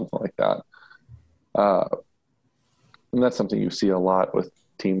coming, something like that. And that's something you see a lot with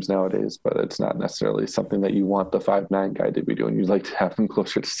teams nowadays, but it's not necessarily something that you want the 5'9" guy to be doing. You'd like to have him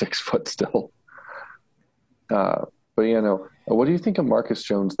closer to 6 foot still. What do you think of Marcus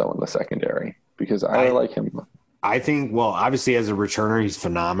Jones, though, in the secondary? Because I like him. I think, obviously as a returner, he's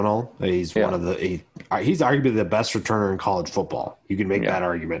phenomenal. He's he's arguably the best returner in college football. You can make that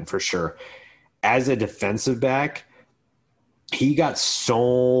argument for sure. As a defensive back, he got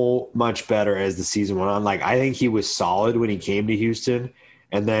so much better as the season went on. I think he was solid when he came to Houston.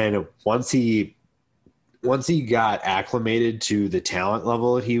 And then once he got acclimated to the talent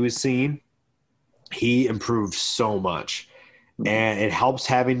level that he was seeing, he improved so much. And it helps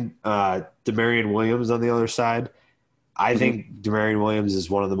having Demarion Williams on the other side. I think Demarion Williams is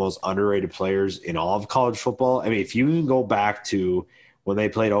one of the most underrated players in all of college football. I mean, if you can go back to when they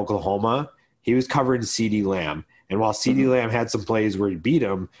played Oklahoma, he was covering CeeDee Lamb. And while CeeDee Lamb had some plays where he beat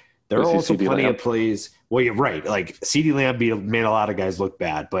him, there are also plenty of plays. Well, you're right. CeeDee Lamb made a lot of guys look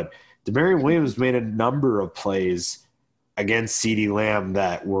bad. But Demarion Williams made a number of plays against CeeDee Lamb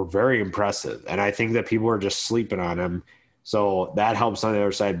that were very impressive. And I think that people are just sleeping on him. So that helps on the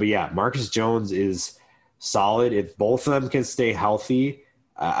other side. But, Marcus Jones is solid. If both of them can stay healthy,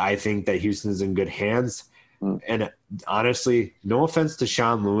 I think that Houston's in good hands. And honestly, no offense to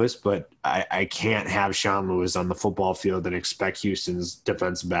Sean Lewis, but I can't have Sean Lewis on the football field and expect Houston's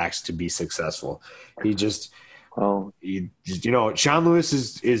defensive backs to be successful. Sean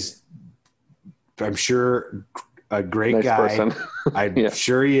Lewis is I'm sure a great nice guy. Person. I'm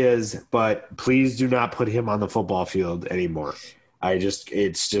sure he is, but please do not put him on the football field anymore. I don't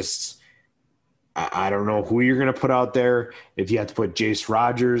know who you're going to put out there. If you have to put Jace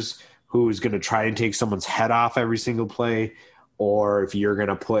Rogers, who is going to try and take someone's head off every single play, or if you're going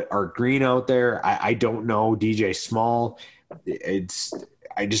to put Art Green out there, I don't know. DJ Small. I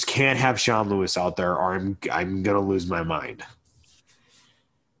just can't have Sean Lewis out there, or I'm going to lose my mind.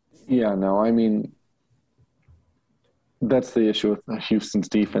 Yeah, no, I mean, that's the issue with Houston's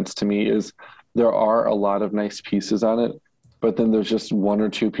defense to me is there are a lot of nice pieces on it, but then there's just one or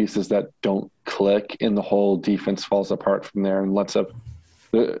two pieces that don't click and the whole defense falls apart from there. And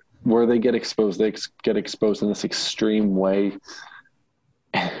where they get exposed in this extreme way.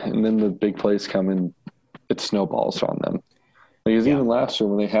 And then the big plays come and it snowballs on them. Because even last year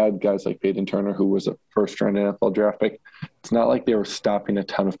when they had guys like Peyton Turner, who was a first-round NFL draft pick, it's not like they were stopping a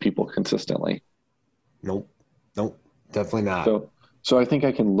ton of people consistently. Nope, definitely not. So I think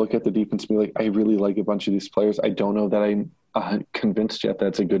I can look at the defense and be like, I really like a bunch of these players. I don't know that I'm convinced yet that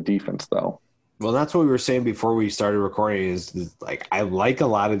it's a good defense, though. Well, that's what we were saying before we started recording is like I like a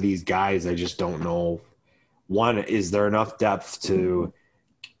lot of these guys. I just don't know. One, is there enough depth to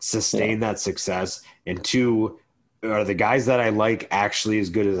sustain that success? And two, are the guys that I like actually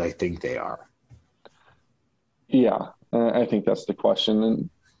as good as I think they are? Yeah, I think that's the question. And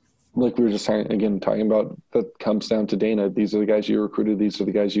like we were just talking about, that comes down to Dana. These are the guys you recruited. These are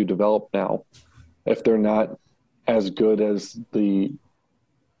the guys you developed now. If they're not as good as the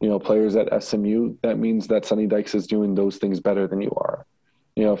players at SMU, that means that Sonny Dykes is doing those things better than you are.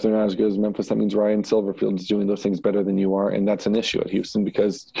 If they're not as good as Memphis, that means Ryan Silverfield is doing those things better than you are. And that's an issue at Houston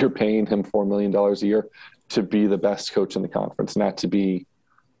because you're paying him $4 million a year to be the best coach in the conference, not to be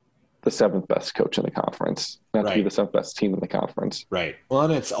the seventh best coach in the conference, not to be the seventh best team in the conference. Right. Well,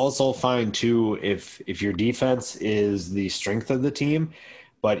 and it's also fine too if your defense is the strength of the team,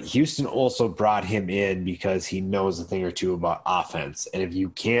 but Houston also brought him in because he knows a thing or two about offense. And if you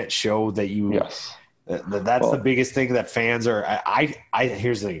can't show that that's the biggest thing that fans are.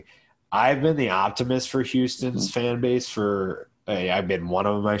 Here's the thing. I've been the optimist for Houston's fan base I've been one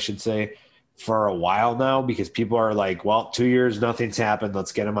of them, I should say, for a while now because people are like, well, 2 years, nothing's happened.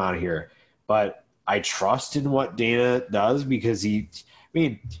 Let's get him out of here. But I trust in what Dana does because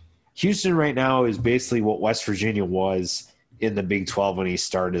Houston right now is basically what West Virginia was in the Big 12 when he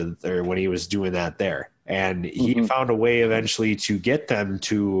started there, when he was doing that there. And he found a way eventually to get them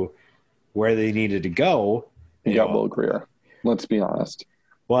to where they needed to go. He got Will Grier. Let's be honest.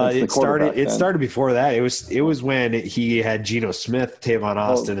 Well, it started before that. It was when he had Geno Smith, Tavon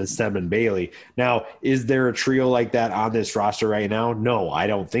Austin, and Stedman Bailey. Now, is there a trio like that on this roster right now? No, I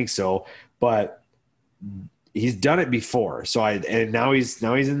don't think so. But he's done it before. And now he's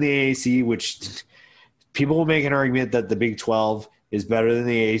in the AAC, which people will make an argument that the Big 12 is better than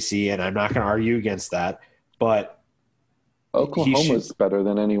the AAC, and I'm not going to argue against that. But Oklahoma's better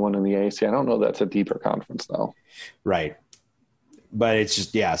than anyone in the AAC. I don't know that's a deeper conference, though. Right. But it's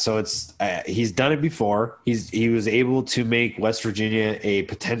just, so it's he's done it before. He was able to make West Virginia a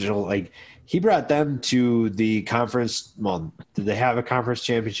potential, he brought them to the conference. Well, did they have a conference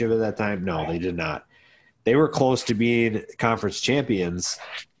championship at that time? No, they did not. They were close to being conference champions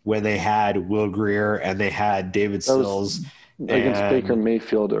when they had Will Grier and they had David Sills. Against Baker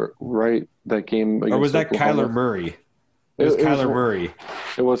Mayfield, right? That game. Or was that Oklahoma? Kyler Murray? It was Kyler Murray.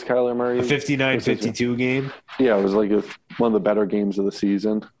 It was Kyler Murray. A 59-52 game. Yeah, it was one of the better games of the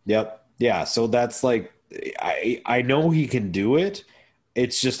season. Yep. Yeah, so that's I know he can do it.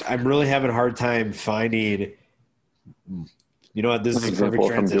 It's just I'm really having a hard time finding this is a perfect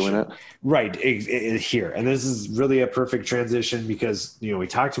transition. Doing it. Right, here. And this is really a perfect transition because, we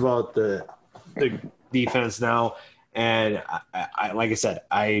talked about the defense now, and I like I said,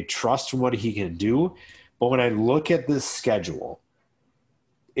 I trust what he can do. But when I look at this schedule,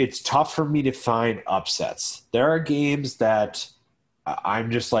 it's tough for me to find upsets. There are games that I'm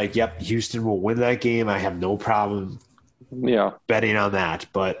just like, yep, Houston will win that game. I have no problem betting on that.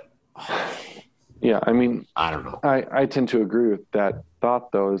 But, I don't know. I tend to agree with that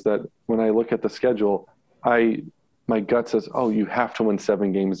thought, though, is that when I look at the schedule, my gut says, you have to win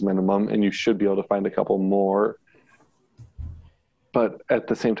 7 games minimum, and you should be able to find a couple more. But at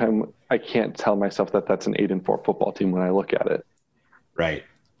the same time, I can't tell myself that that's an 8-4 football team when I look at it. Right.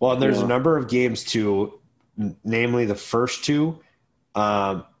 Well, and there's a number of games too, namely the first two.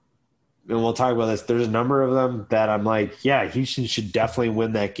 and we'll talk about this, there's a number of them that I'm like, yeah, Houston should definitely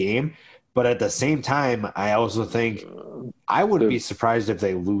win that game. But at the same time, I also think I would be surprised if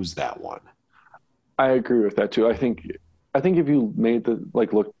they lose that one. I agree with that too. I think if you made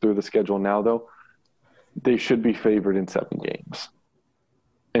look through the schedule now, though, they should be favored in 7 games.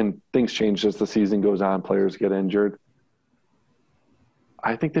 And things change as the season goes on. Players get injured.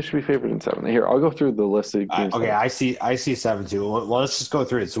 I think they should be favored in 7. Here, I'll go through the list of games. Okay, I see 7 too. Well, let's just go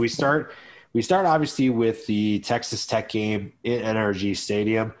through it. So we start obviously with the Texas Tech game in NRG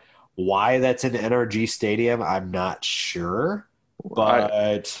Stadium. Why that's in NRG Stadium, I'm not sure.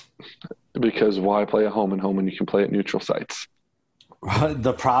 But because why play at home and home when you can play at neutral sites?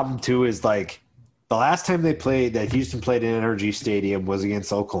 The problem too is the last time that Houston played in NRG Stadium was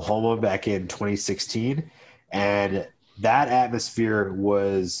against Oklahoma back in 2016, and that atmosphere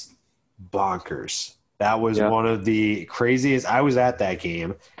was bonkers. That was one of the craziest. I was at that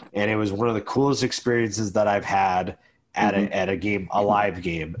game, and it was one of the coolest experiences that I've had at a game, a live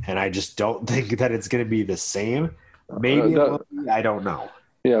game. And I just don't think that it's going to be the same. Maybe I don't know.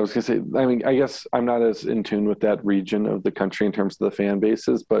 Yeah, I was going to say, I mean, I guess I'm not as in tune with that region of the country in terms of the fan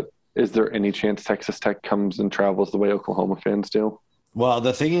bases, but is there any chance Texas Tech comes and travels the way Oklahoma fans do? Well,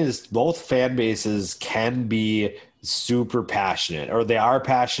 the thing is, both fan bases can be super passionate, or they are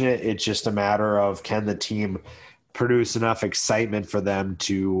passionate. It's just a matter of, can the team produce enough excitement for them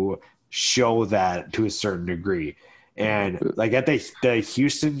to show that to a certain degree? And like at the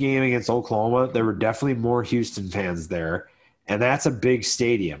Houston game against Oklahoma, there were definitely more Houston fans there. And that's a big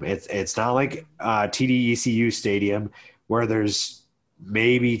stadium. It's not like TDECU Stadium where there's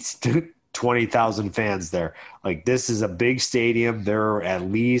maybe 20,000 fans there. Like, this is a big stadium. There are at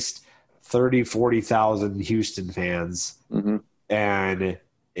least 30, 40,000 Houston fans. Mm-hmm. And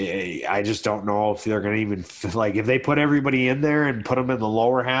I just don't know if they're going to even – like, if they put everybody in there and put them in the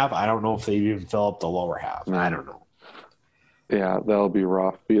lower half, I don't know if they even fill up the lower half. I don't know. Yeah, that'll be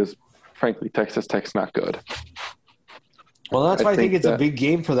rough because, frankly, Texas Tech's not good. Well, that's why I think it's a big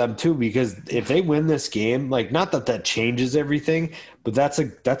game for them too, because if they win this game, like, not that changes everything, but that's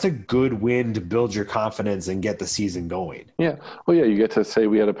a good win to build your confidence and get the season going. Yeah. Well, yeah, you get to say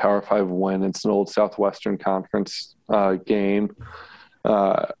we had a Power 5 win. It's an old Southwestern Conference game.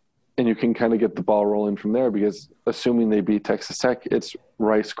 And you can kind of get the ball rolling from there because assuming they beat Texas Tech, it's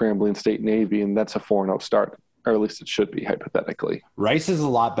Rice, Grambling State, Navy, and that's a 4-0 start. Or at least it should be, hypothetically. Rice is a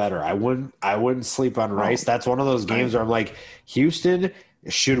lot better. I wouldn't sleep on Rice. That's one of those games where I'm like, Houston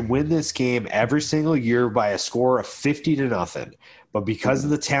should win this game every single year by a score of 50-0. But because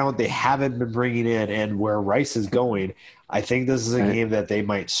of the talent they haven't been bringing in and where Rice is going, I think this is a game that they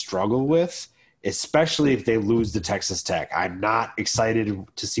might struggle with, especially if they lose to Texas Tech. I'm not excited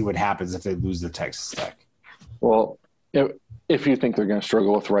to see what happens if they lose to Texas Tech. Well, if you think they're going to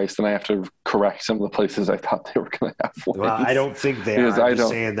struggle with Rice, then I have to correct some of the places I thought they were going to have wins. Well, I don't think they are. I'm just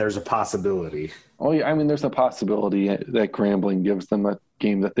saying there's a possibility. Oh, yeah. I mean, there's a possibility that Grambling gives them a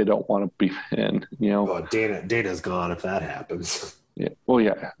game that they don't want to be in. You know, well, Dana's gone if that happens. Yeah. Well,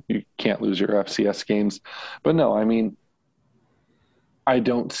 yeah. You can't lose your FCS games. But no, I mean, I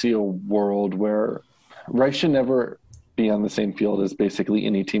don't see a world where Rice should never be on the same field as basically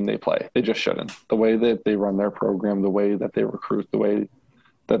any team they play. They just shouldn't. The way that they run their program, the way that they recruit, the way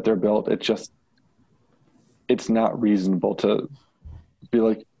that they're built, it's not reasonable to be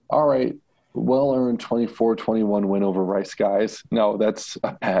like, all right, well-earned 24-21 win over Rice guys. No, that's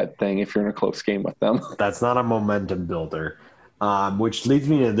a bad thing if you're in a close game with them. That's not a momentum builder, which leads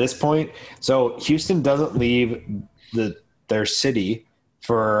me to this point. So Houston doesn't leave their city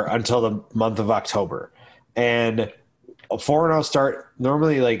until the month of October. And a 4-0 start,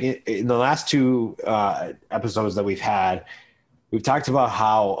 normally, like in the last 2 episodes that we've had, we've talked about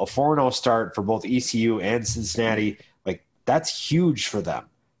how a 4-0 start for both ECU and Cincinnati, like, that's huge for them.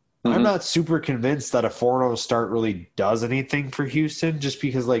 Mm-hmm. I'm not super convinced that a 4-0 start really does anything for Houston, just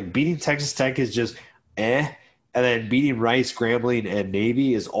because, like, beating Texas Tech is just and then beating Rice, Grambling, and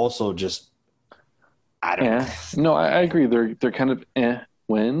Navy is also just, I don't know. No, I agree. They're kind of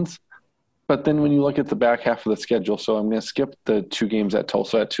wins. But then when you look at the back half of the schedule, so I'm going to skip the 2 games at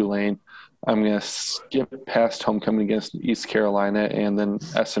Tulsa, at Tulane. I'm going to skip past homecoming against East Carolina and then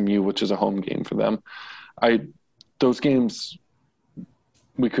SMU, which is a home game for them. Those games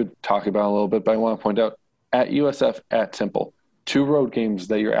we could talk about a little bit, but I want to point out at USF, at Temple, 2 road games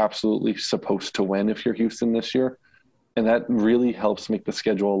that you're absolutely supposed to win if you're Houston this year. And that really helps make the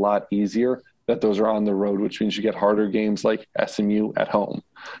schedule a lot easier that those are on the road, which means you get harder games like SMU at home.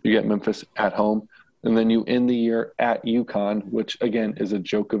 You get Memphis at home. And then you end the year at UConn, which, again, is a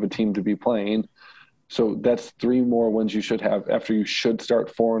joke of a team to be playing. So that's 3 more wins you should have after you should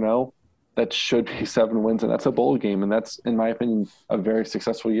start 4-0. that should be 7 wins, and that's a bowl game. And that's, in my opinion, a very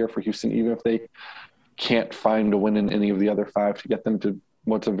successful year for Houston, even if they can't find a win in any of the other 5 to get them to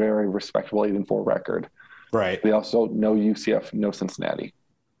what's a very respectable 8-4 record. Right. They also no UCF, no Cincinnati,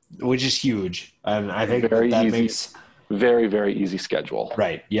 which is huge. And I think very that easy, makes very, very easy schedule.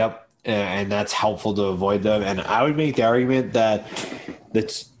 Right. Yep. And that's helpful to avoid them. And I would make the argument that the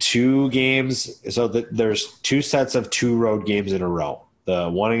 2 games, so there's 2 sets of 2 road games in a row. The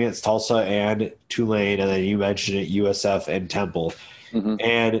one against Tulsa and Tulane, and then you mentioned it, USF and Temple. Mm-hmm.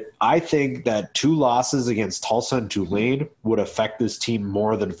 And I think that 2 losses against Tulsa and Tulane would affect this team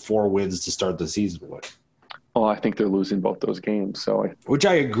more than 4 wins to start the season with. Well, I think they're losing both those games. Which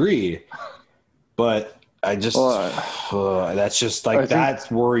I agree. But I just that's just like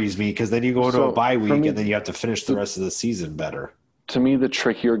that worries me, because then you go into a bye week and then you have to finish the rest of the season better. To me, the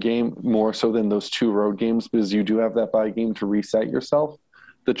trickier game, more so than those 2 road games, because you do have that bye game to reset yourself.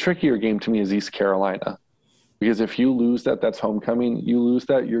 The trickier game to me is East Carolina, because if you lose that, that's homecoming. You lose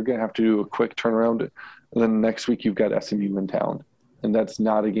that, you're going to have to do a quick turnaround, and then next week you've got SMU in town, and that's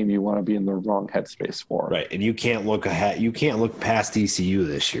not a game you want to be in the wrong headspace for. Right, and you can't look ahead. You can't look past ECU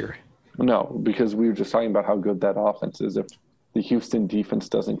this year. No, because we were just talking about how good that offense is. If the Houston defense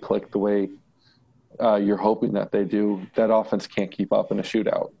doesn't click the way you're hoping that they do, that offense can't keep up in a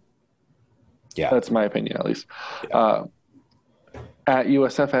shootout. Yeah. That's my opinion, at least. Yeah. At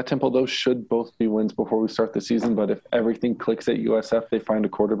USF, at Temple, those should both be wins before we start the season. But if everything clicks at USF, they find a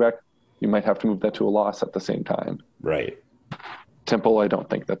quarterback, you might have to move that to a loss at the same time. Right. Temple, I don't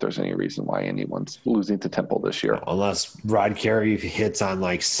think that there's any reason why anyone's losing to Temple this year. Unless Rod Carey hits on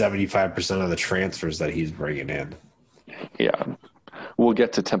like 75% of the transfers that he's bringing in. Yeah. We'll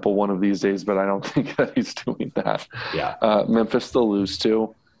get to Temple one of these days, but I don't think that he's doing that. Yeah. Memphis they'll lose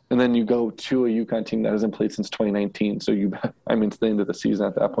to. And then you go to a UConn team that hasn't played since 2019. So it's the end of the season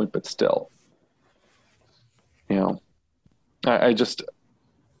at that point, but still. I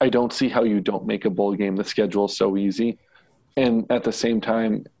don't see how you don't make a bowl game. The schedule is so easy. And at the same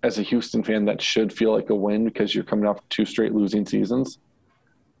time, as a Houston fan, that should feel like a win because you're coming off 2 straight losing seasons.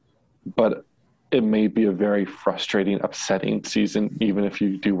 But it may be a very frustrating, upsetting season, even if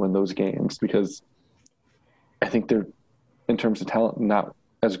you do win those games, because I think they're, in terms of talent, not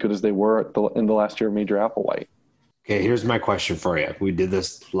as good as they were in the last year of Major Applewhite. Okay, here's my question for you. We did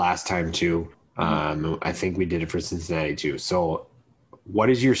this last time too. I think we did it for Cincinnati too. So what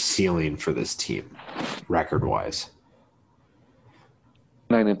is your ceiling for this team, record-wise?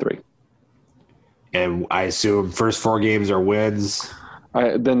 9-3. And I assume first 4 games are wins.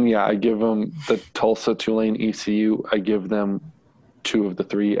 I give them the Tulsa, Tulane, ECU. I give them 2 of the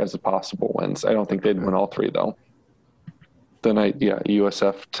 3 as a possible wins. I don't think they'd win all 3 though. Then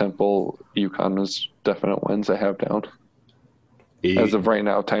USF, Temple, UConn is definite wins I have down. As of right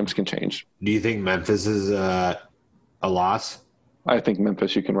now, times can change. Do you think Memphis is a loss? I think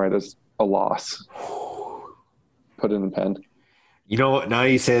Memphis you can write as a loss. Put it in pen. Now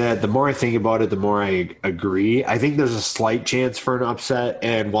you say that, the more I think about it, the more I agree. I think there's a slight chance for an upset.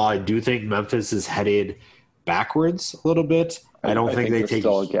 And while I do think Memphis is headed backwards a little bit, I don't think they take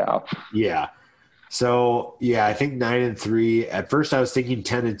still a gap. Yeah. So, I think 9-3. At first I was thinking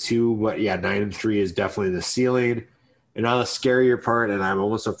 10-2, but 9-3 is definitely the ceiling. And now the scarier part, and I'm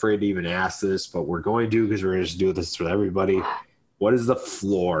almost afraid to even ask this, but we're going to, because we're going to just do this with everybody. What is the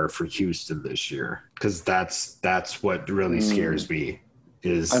floor for Houston this year? Because that's what really scares me.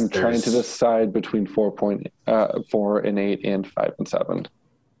 I'm trying to decide between 4-8 and 5-7,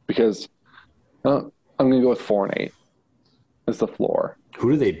 because I'm going to go with 4-8 as the floor.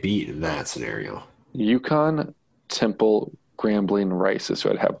 Who do they beat in that scenario? UConn, Temple, Grambling, Rice is who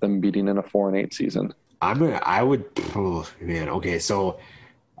I'd have them beating in a 4-8 season. Okay, so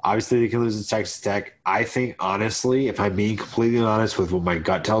obviously they can lose to Texas Tech. I think, honestly, if I'm being completely honest with what my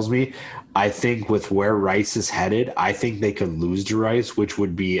gut tells me, I think with where Rice is headed, I think they could lose to Rice, which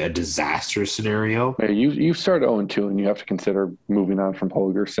would be a disaster scenario. Yeah, you start 0-2, and you have to consider moving on from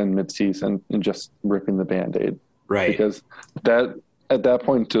Holgorsen midseason and just ripping the Band-Aid. Right. Because at that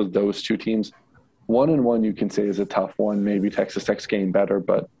point, to those 2 teams, 1-1 you can say is a tough one. Maybe Texas Tech's getting better,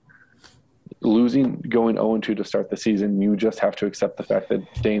 but going 0-2 to start the season, you just have to accept the fact that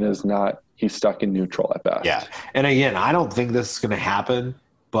Dana's he's stuck in neutral at best. Yeah. And again, I don't think this is going to happen,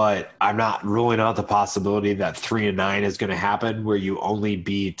 but I'm not ruling out the possibility that 3-9 is going to happen, where you only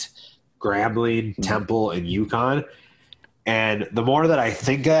beat Grambling, Temple, and UConn. And the more that I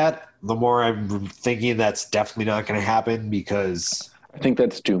think that, the more I'm thinking that's definitely not going to happen, because I think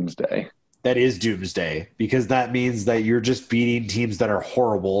that's doomsday. That is doomsday, because that means that you're just beating teams that are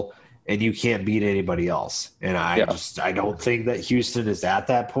horrible and you can't beat anybody else. And I don't think that Houston is at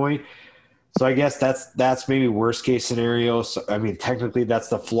that point. So I guess that's maybe worst case scenario. So, I mean, technically that's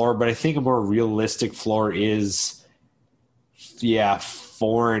the floor, but I think a more realistic floor is,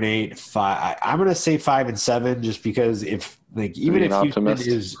 4-8, 5. I'm going to say 5-7, just because if even if Houston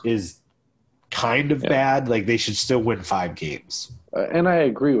is kind of bad, they should still win 5 games. And I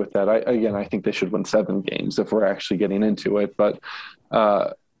agree with that. I think they should win 7 games if we're actually getting into it. But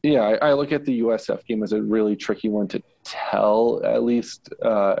I look at the USF game as a really tricky one to tell, at least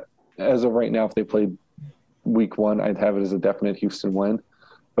as of right now. If they played week 1, I'd have it as a definite Houston win.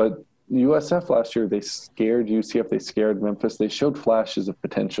 But USF last year, they scared UCF, they scared Memphis. They showed flashes of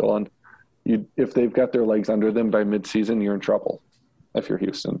potential. And if they've got their legs under them by midseason, you're in trouble if you're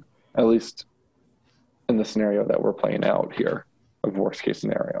Houston, at least in the scenario that we're playing out here, of worst case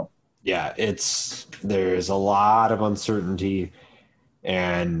scenario. Yeah, there's a lot of uncertainty,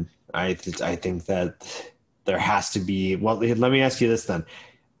 and I think that there has to be. Well, let me ask you this then: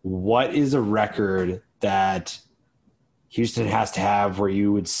 what is a record that Houston has to have where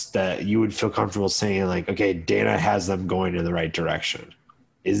you would feel comfortable saying, okay, Dana has them going in the right direction?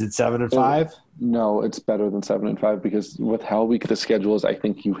 Is it 7-5? No, it's better than 7-5, because with how weak the schedule is, I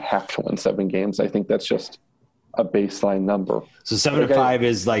think you have to win 7 games. I think that's just a baseline number. So 7-5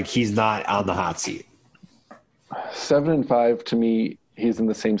 is he's not on the hot seat. 7-5 to me, he's in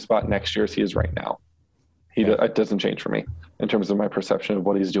the same spot next year as he is right now. It doesn't change for me in terms of my perception of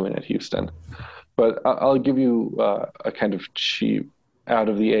what he's doing at Houston. But I'll give you a kind of cheap out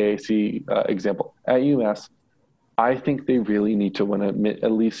of the AAC example. At UMass, I think they really need to win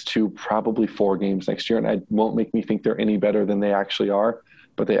at least 2, probably 4 games next year, and it won't make me think they're any better than they actually are.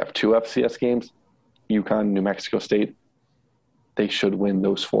 But they have 2 FCS games, UConn, New Mexico State. They should win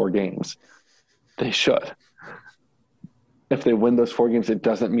those 4 games. They should. If they win those 4 games, it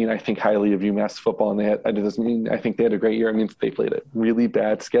doesn't mean I think highly of UMass football, and it doesn't mean I think they had a great year. It means they played a really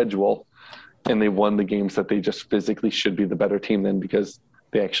bad schedule, and they won the games that they just physically should be the better team than, because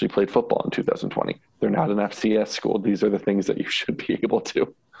they actually played football in 2020. They're not an FCS school. These are the things that you should be able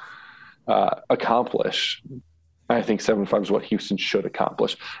to accomplish. I think 7-5 is what Houston should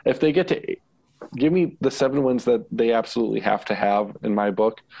accomplish. If they get to 8, give me the 7 wins that they absolutely have to have in my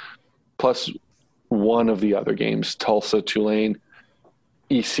book, plus one of the other games: Tulsa, Tulane,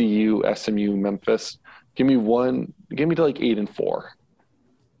 ECU, SMU, Memphis. Give me to 8-4.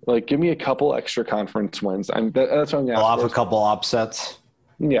 Give me a couple extra conference wins. That's what I'm going to ask. Off a couple upsets.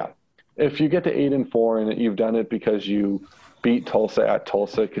 Yeah. If you get to 8-4 and you've done it because you beat Tulsa at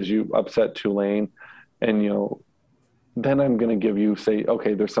Tulsa, because you upset Tulane, and then I'm going to say,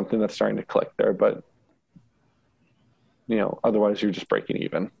 okay, there's something that's starting to click there, but otherwise you're just breaking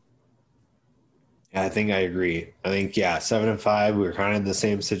even. Yeah, I think I agree. I think 7-5. We're kind of in the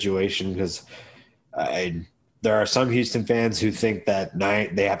same situation, because there are some Houston fans who think that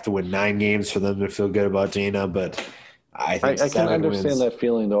they have to win 9 games for them to feel good about Dana, but I think I can understand that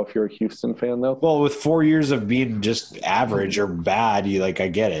feeling, though, if you're a Houston fan, though. Well, with 4 years of being just average or bad, I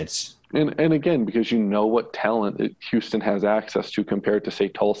get it. And again, because what talent Houston has access to compared to, say,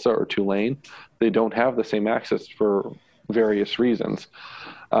 Tulsa or Tulane, they don't have the same access for various reasons.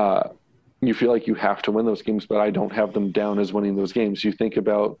 You feel like you have to win those games, but I don't have them down as winning those games. You think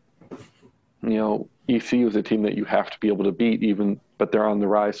about, ECU is a team that you have to be able to beat, but they're on the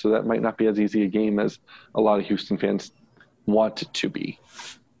rise, so that might not be as easy a game as a lot of Houston fans want it to be.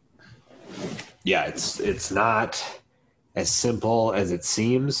 Yeah, it's not as simple as it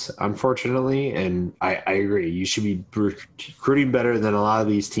seems, unfortunately, and I agree. You should be recruiting better than a lot of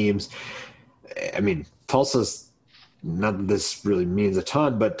these teams. I mean, Tulsa's, not that this really means a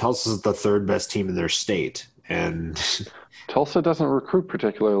ton, but Tulsa's the 3rd best team in their state, and Tulsa doesn't recruit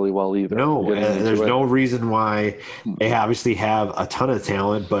particularly well either. No, there's no reason why. They obviously have a ton of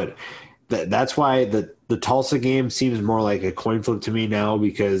talent, but that's why the Tulsa game seems more like a coin flip to me now,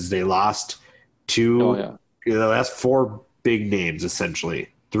 because they lost 2 the last 4 big names, essentially.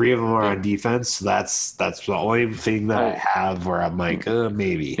 3 of them are on defense. That's the only thing that I have where I'm like,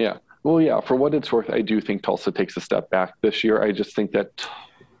 maybe. Yeah. Well, yeah, for what it's worth, I do think Tulsa takes a step back this year. I just think that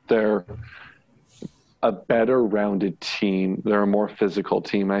they're a better rounded team. They're a more physical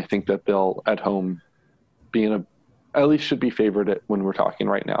team. I think that they'll, at home, at least should be favored when we're talking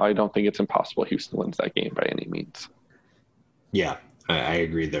right now. I don't think it's impossible Houston wins that game by any means. Yeah, I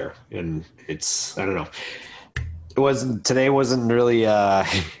agree there. And I don't know. Today wasn't really, I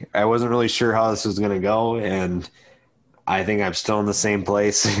wasn't really sure how this was going to go. And I think I'm still in the same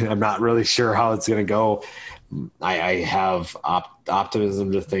place. I'm not really sure how it's going to go. I have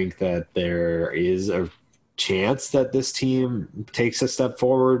optimism to think that there is a chance that this team takes a step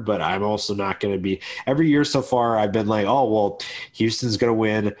forward, but I'm also not going to be – every year so far I've been like, oh, well, Houston's going to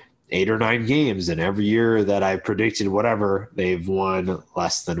win 8 or 9 games, and every year that I predicted whatever, they've won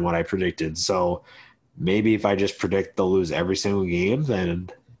less than what I predicted. So maybe if I just predict they'll lose every single game, then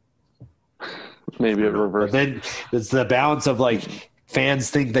maybe it reverses. But then it's the balance of like fans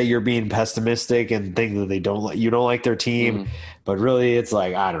think that you're being pessimistic and think that you don't like their team, but really it's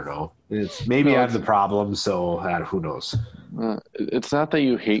like, I don't know. It's maybe I'm the problem, so who knows? It's not that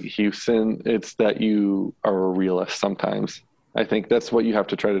you hate Houston; it's that you are a realist sometimes. I think that's what you have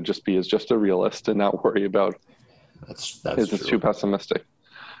to try to just be, is just a realist and not worry about. That's it's too pessimistic.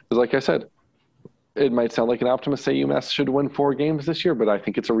 Because like I said, it might sound like an optimist say UMass should win 4 games this year, but I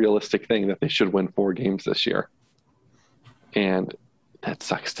think it's a realistic thing that they should win 4 games this year. And that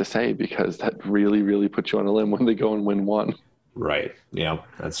sucks to say, because that really, really puts you on a limb when they go and win 1. Right. Yeah,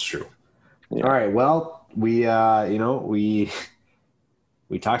 that's true. Yeah. All right. Well, we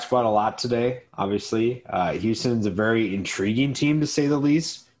talked about a lot today. Obviously, Houston's a very intriguing team, to say the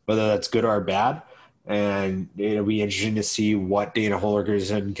least, whether that's good or bad. And it'll be interesting to see what Dana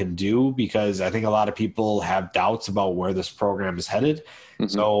Holgorsen can do, because I think a lot of people have doubts about where this program is headed.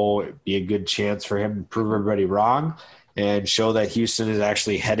 So it'd be a good chance for him to prove everybody wrong and show that Houston is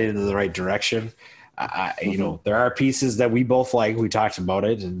actually headed in the right direction. There are pieces that we both like. We talked about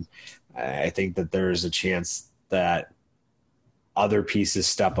it, and I think that there's a chance that other pieces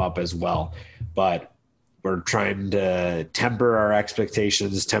step up as well. But we're trying to temper our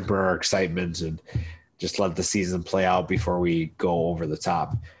expectations, temper our excitement, and just let the season play out before we go over the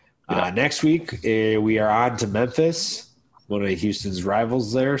top. Next week, we are on to Memphis, one of Houston's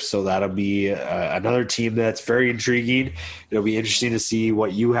rivals there. So that'll be another team that's very intriguing. It'll be interesting to see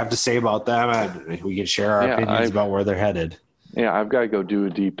what you have to say about them, and we can share our opinions about where they're headed. Yeah, I've got to go do a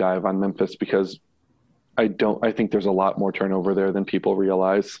deep dive on Memphis, because I think there's a lot more turnover there than people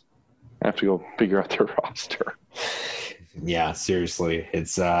realize. I have to go figure out their roster. Yeah, seriously.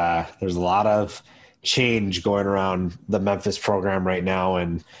 It's there's a lot of change going around the Memphis program right now,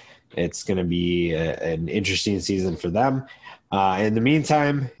 and it's going to be an interesting season for them. In the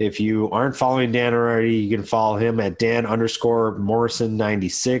meantime, if you aren't following Dan already, you can follow him at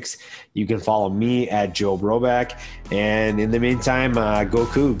Dan_Morrison96. You can follow me at Joe Broback. And in the meantime, go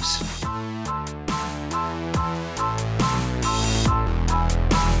Cougs.